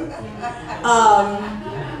perspective.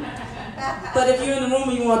 But if you're in the room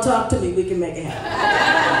and you want to talk to me, we can make it happen.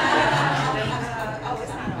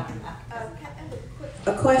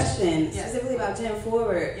 A question specifically about Gen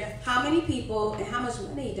Forward. How many people and how much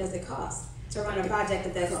money does it cost to run a project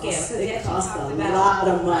at that scale? It costs a lot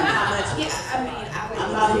of money. How much?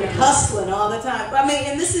 I'm out here hustling all the time.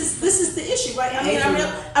 And this is the issue, right?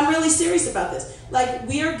 I'm really serious about this. Like,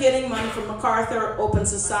 we are getting money from MacArthur, Open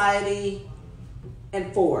Society,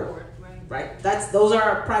 and Ford, right? Those are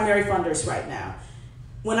our primary funders right now.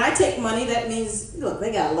 When I take money, that means, look,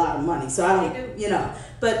 they got a lot of money, so I don't,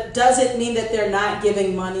 But does it mean that they're not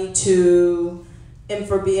giving money to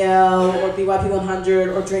M4BL or BYP 100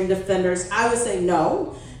 or Dream Defenders? I would say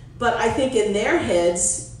no. But I think in their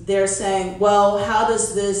heads, they're saying, well, how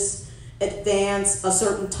does this advance a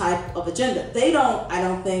certain type of agenda? I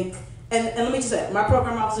don't think, and let me just say, my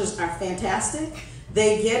program officers are fantastic.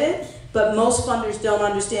 They get it, but most funders don't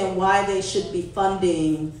understand why they should be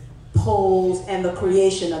funding polls and the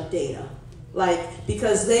creation of data.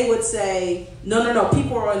 Because they would say, no,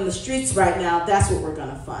 people are in the streets right now, that's what we're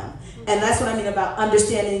gonna fund. And that's what I mean about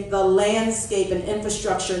understanding the landscape and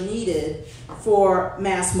infrastructure needed for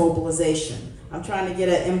mass mobilization. I'm trying to get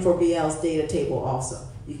at M4BL's data table also.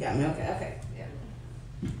 You got me? Okay.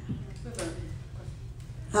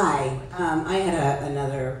 Hi, I had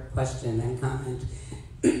another question and comment,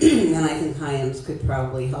 and I think Hyams could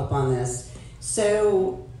probably help on this.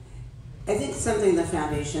 So, I think something the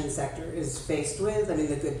foundation sector is faced with, the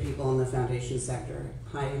good people in the foundation sector,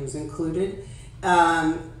 Hyams included,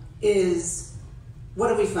 is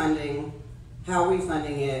what are we funding? How are we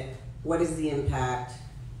funding it? What is the impact?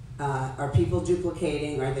 Are people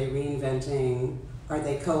duplicating? Are they reinventing? Are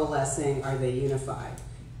they coalescing? Are they unified?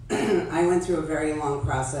 I went through a very long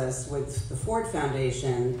process with the Ford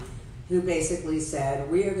Foundation, who basically said,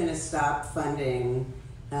 we are going to stop funding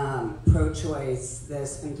pro-choice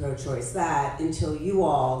this and pro-choice that until you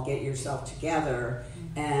all get yourself together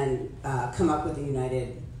and come up with a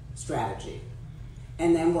united strategy.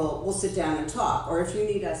 And then we'll sit down and talk. Or if you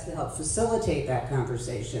need us to help facilitate that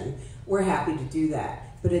conversation, we're happy to do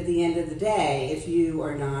that. But at the end of the day, if you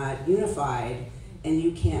are not unified and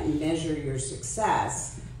you can't measure your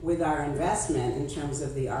success, with our investment in terms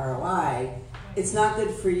of the ROI, it's not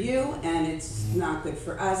good for you and it's not good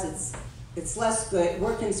for us. It's less good.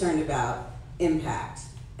 We're concerned about impact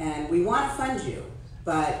and we want to fund you,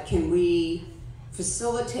 but can we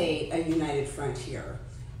facilitate a united front here?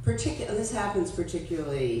 This happens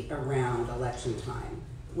particularly around election time,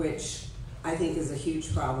 which I think is a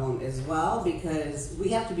huge problem as well, because we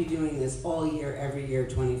have to be doing this all year, every year,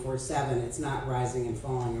 24/7. It's not rising and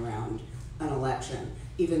falling around an election,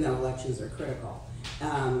 even though elections are critical.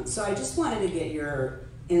 So I just wanted to get your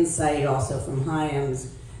insight also from Hyams.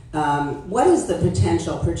 What is the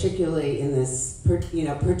potential, particularly in this,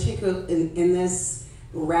 in this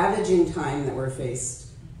ravaging time that we're faced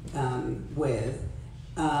with,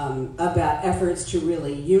 about efforts to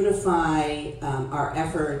really unify our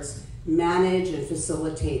efforts, manage and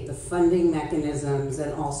facilitate the funding mechanisms,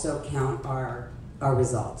 and also count our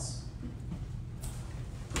results?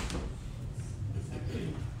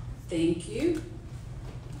 Thank you.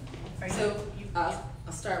 So I'll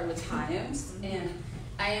start with Hyams, and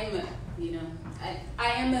I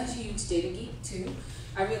am a huge data geek too.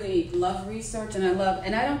 I really love research, and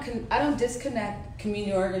I don't disconnect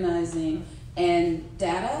community organizing and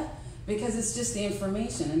data, because it's just the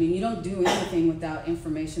information. I mean, you don't do anything without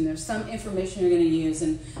information. There's some information you're going to use,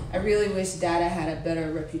 and I really wish data had a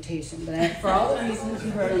better reputation. But for all the reasons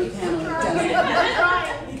you heard on the panel, it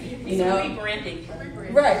doesn't. You know,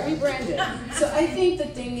 rebranding. Right, rebranded. So I think the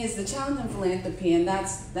thing is the challenge in philanthropy, and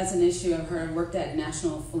that's an issue I've heard. Worked at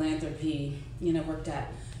National Philanthropy, worked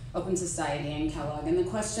at Open Society and Kellogg, and the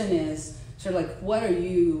question is sort of like, what are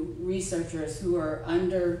you researchers who are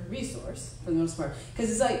under-resourced for the most part? Because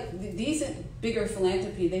it's like these bigger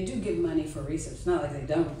philanthropy, they do give money for research. It's not like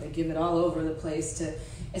they don't. They give it all over the place to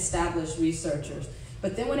establish researchers.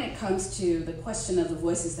 But then when it comes to the question of the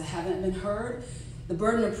voices that haven't been heard, the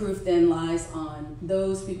burden of proof then lies on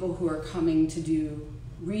those people who are coming to do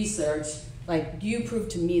research. Like, you prove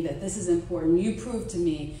to me that this is important. You prove to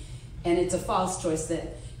me, and it's a false choice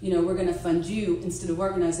that we're going to fund you instead of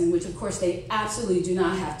organizing, which of course they absolutely do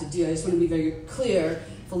not have to do. I just want to be very clear.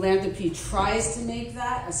 Philanthropy tries to make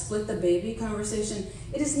that a split the baby conversation.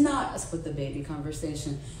 It is not a split the baby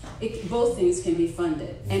conversation. Both things can be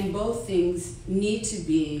funded, and both things need to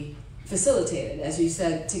be facilitated, as you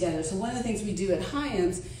said, together. So one of the things we do at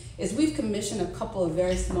Hyams is we've commissioned a couple of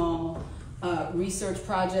very small research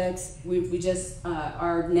projects. We just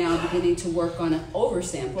are now beginning to work on an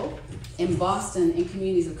oversample in Boston in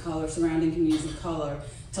communities of color, surrounding communities of color,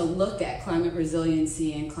 to look at climate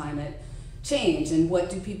resiliency and climate change, and what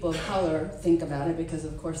do people of color think about it, because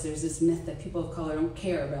of course there's this myth that people of color don't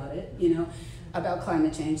care about it, about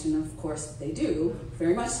climate change, and of course they do,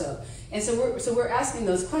 very much so. And so we're asking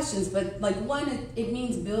those questions, but like one, it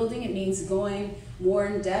means building, it means going more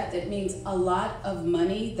in depth, it means a lot of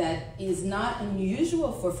money that is not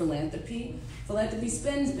unusual for philanthropy. Philanthropy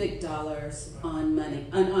spends big dollars on money,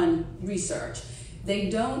 on research. They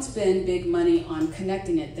don't spend big money on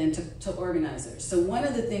connecting it then to organizers. So one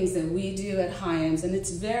of the things that we do at Hyams, and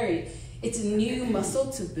it's a new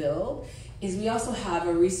muscle to build, is we also have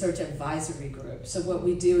a research advisory group. So what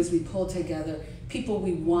we do is we pull together people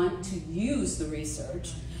we want to use the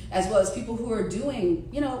research, as well as people who are doing,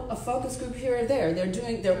 a focus group here or there.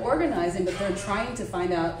 They're organizing, but they're trying to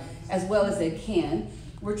find out as well as they can.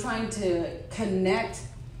 We're trying to connect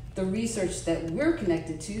the research that we're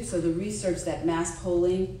connected to, so the research that mass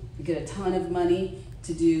polling, we get a ton of money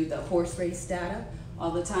to do the horse race data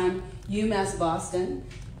all the time. UMass Boston,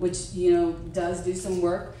 which does do some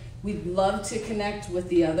work. We'd love to connect with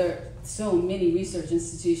the other so many research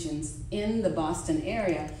institutions in the Boston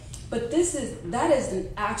area, but that is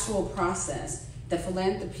an actual process that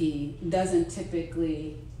philanthropy doesn't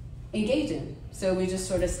typically engage in. So we just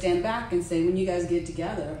sort of stand back and say, when you guys get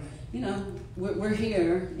together, we're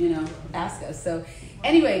here, ask us. So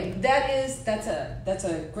anyway, that's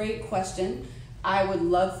a great question. I would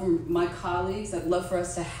love for my colleagues, I'd love for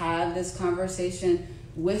us to have this conversation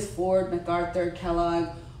with Ford, MacArthur, Kellogg,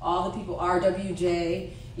 all the people,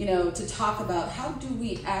 RWJ, to talk about how do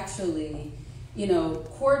we actually,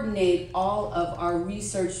 coordinate all of our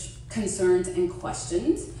research concerns and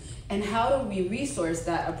questions, and how do we resource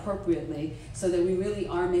that appropriately so that we really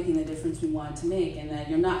are making the difference we want to make, and that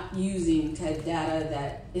you're not using TED data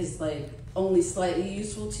that is like only slightly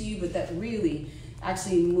useful to you, but that really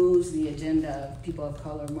actually moves the agenda of people of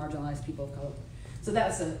color, marginalized people of color. So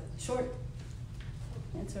that's a short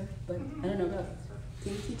answer, but I don't know about it.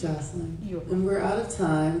 Thank you, Jocelyn. And we're out of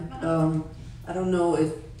time. I don't know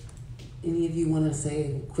if any of you want to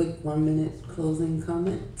say a quick 1-minute closing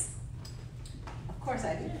comment. Of course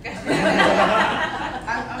I do.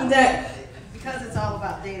 Because it's all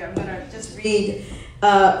about about data. I'm going to just read.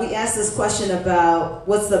 We asked this question about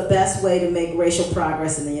what's the best way to make racial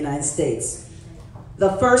progress in the United States.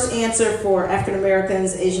 The first answer for African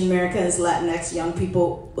Americans, Asian Americans, Latinx young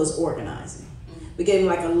people was organizing. We gave them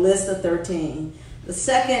like a list of 13. The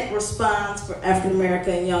second response for African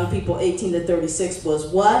American young people 18 to 36 was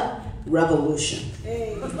what? Revolution.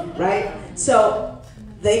 Hey. Right? So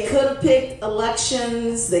they could have picked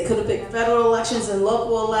elections, they could have picked federal elections and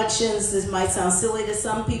local elections. This might sound silly to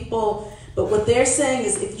some people, but what they're saying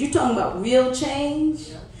is if you're talking about real change,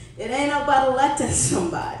 it ain't about electing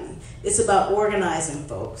somebody. It's about organizing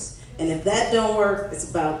folks. And if that don't work, it's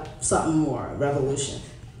about something more, revolution.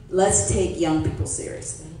 Let's take young people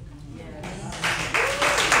seriously.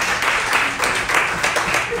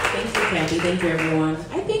 Thank you, Cathy. Thank you, everyone.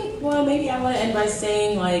 I think, well, maybe I want to end by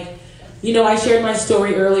saying, like, you know, I shared my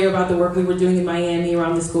story earlier about the work we were doing in Miami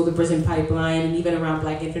around the school-to-prison pipeline and even around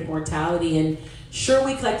Black infant mortality. And sure,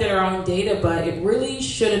 we collected our own data, but it really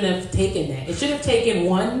shouldn't have taken that. It should have taken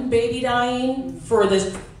one baby dying for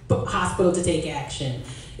this hospital to take action.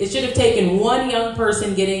 It should have taken one young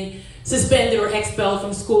person getting suspended or expelled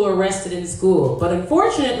from school or arrested in school. But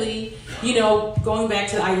unfortunately, you know, going back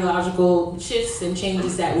to the ideological shifts and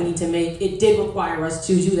changes that we need to make, it did require us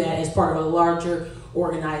to do that as part of a larger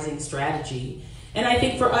organizing strategy. And I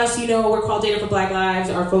think for us, you know, we're called Data for Black Lives.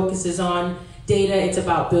 Our focus is on data. It's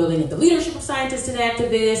about building the leadership of scientists and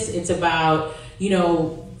activists. It's about, you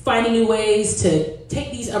know, finding new ways to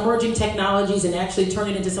take these emerging technologies and actually turn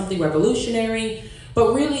it into something revolutionary.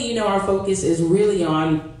 But really, you know, our focus is really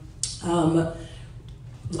on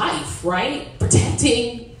life, right?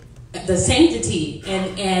 Protecting the sanctity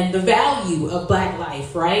and the value of Black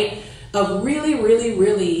life, right? Of really, really,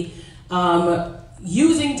 really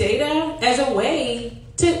using data as a way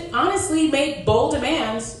to honestly make bold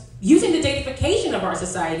demands, using the datafication of our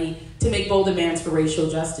society to make bold demands for racial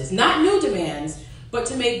justice. Not new demands, but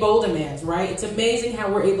to make bold demands, right? It's amazing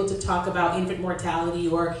how we're able to talk about infant mortality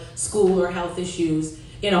or school or health issues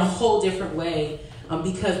in a whole different way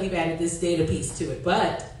because we've added this data piece to it.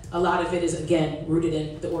 But a lot of it is, again, rooted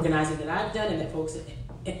in the organizing that I've done and that folks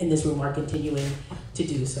in this room are continuing to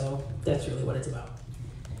do. So that's really what it's about.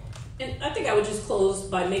 And I think I would just close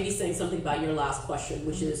by maybe saying something about your last question,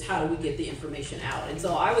 which is how do we get the information out? And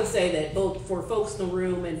so I would say that both for folks in the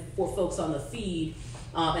room and for folks on the feed,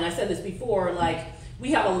 and I said this before, like,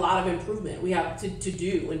 we have a lot of improvement we have to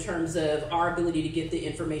do in terms of our ability to get the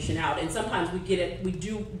information out. And sometimes we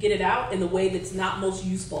do get it out in the way that's not most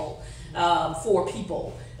useful for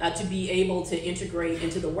people to be able to integrate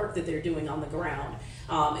into the work that they're doing on the ground.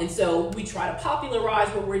 And so we try to popularize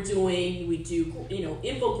what we're doing. We do, you know,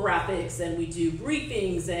 infographics and we do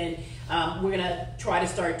briefings, and we're gonna try to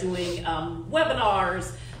start doing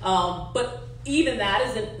webinars. But even that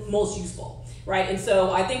isn't most useful. Right, and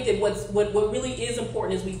so I think that what really is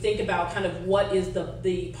important is we think about kind of what is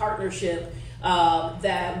the partnership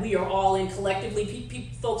that we are all in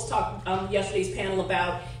collectively. Folks talked yesterday's panel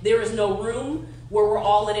about there is no room where we're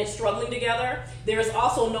all in it struggling together. There is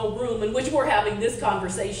also no room in which we're having this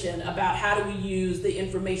conversation about how do we use the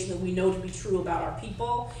information that we know to be true about our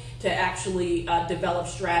people to actually develop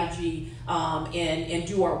strategy and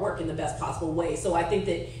do our work in the best possible way. So I think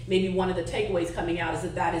that maybe one of the takeaways coming out is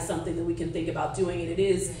that is something that we can think about doing. And it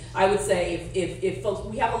is, I would say, if folks,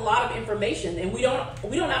 we have a lot of information and we don't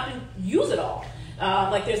have to use it all.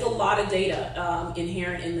 Like there's a lot of data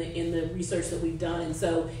inherent in the research that we've done, and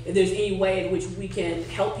so if there's any way in which we can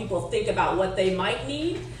help people think about what they might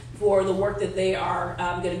need for the work that they are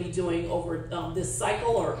going to be doing over this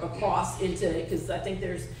cycle or across into, because I think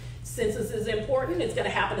there's census is important. It's going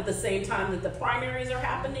to happen at the same time that the primaries are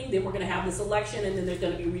happening. Then we're going to have this election, and then there's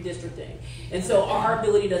going to be redistricting. And so our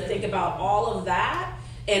ability to think about all of that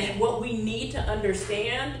and what we need to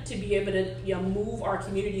understand to be able to, you know, move our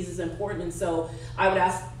communities is important. And so I would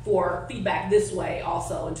ask for feedback this way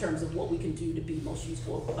also in terms of what we can do to be most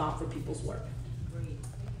useful for people's work.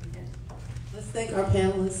 Let's thank our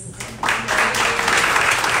panelists.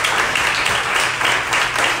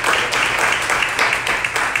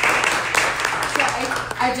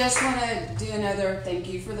 I just want to do another thank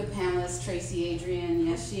you for the panelists, Tracye, Adrianne,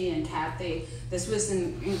 Yeshi, and Cathy. This was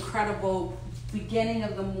an incredible beginning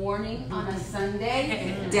of the morning on a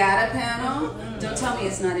Sunday data panel. Don't tell me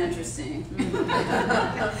it's not interesting.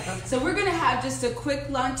 So we're going to have just a quick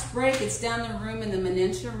lunch break. It's down the room in the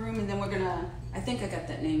Menincha room, and then we're going to, I think I got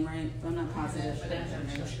that name right, but I'm not positive.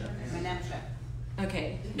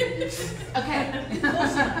 Okay. Okay.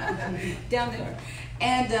 Down there.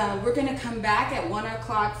 And we're going to come back at 1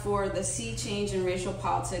 o'clock for the Sea Change in Racial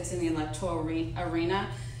Politics in the Electoral Arena.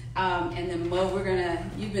 And then Mo,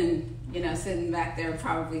 you've been, sitting back there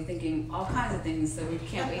probably thinking all kinds of things, so we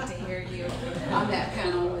can't wait to hear you on that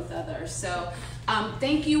panel with others. So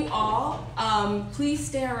thank you all. Please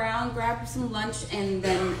stay around, grab some lunch, and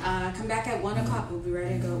then come back at 1 o'clock. We'll be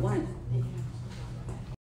ready to go at 1.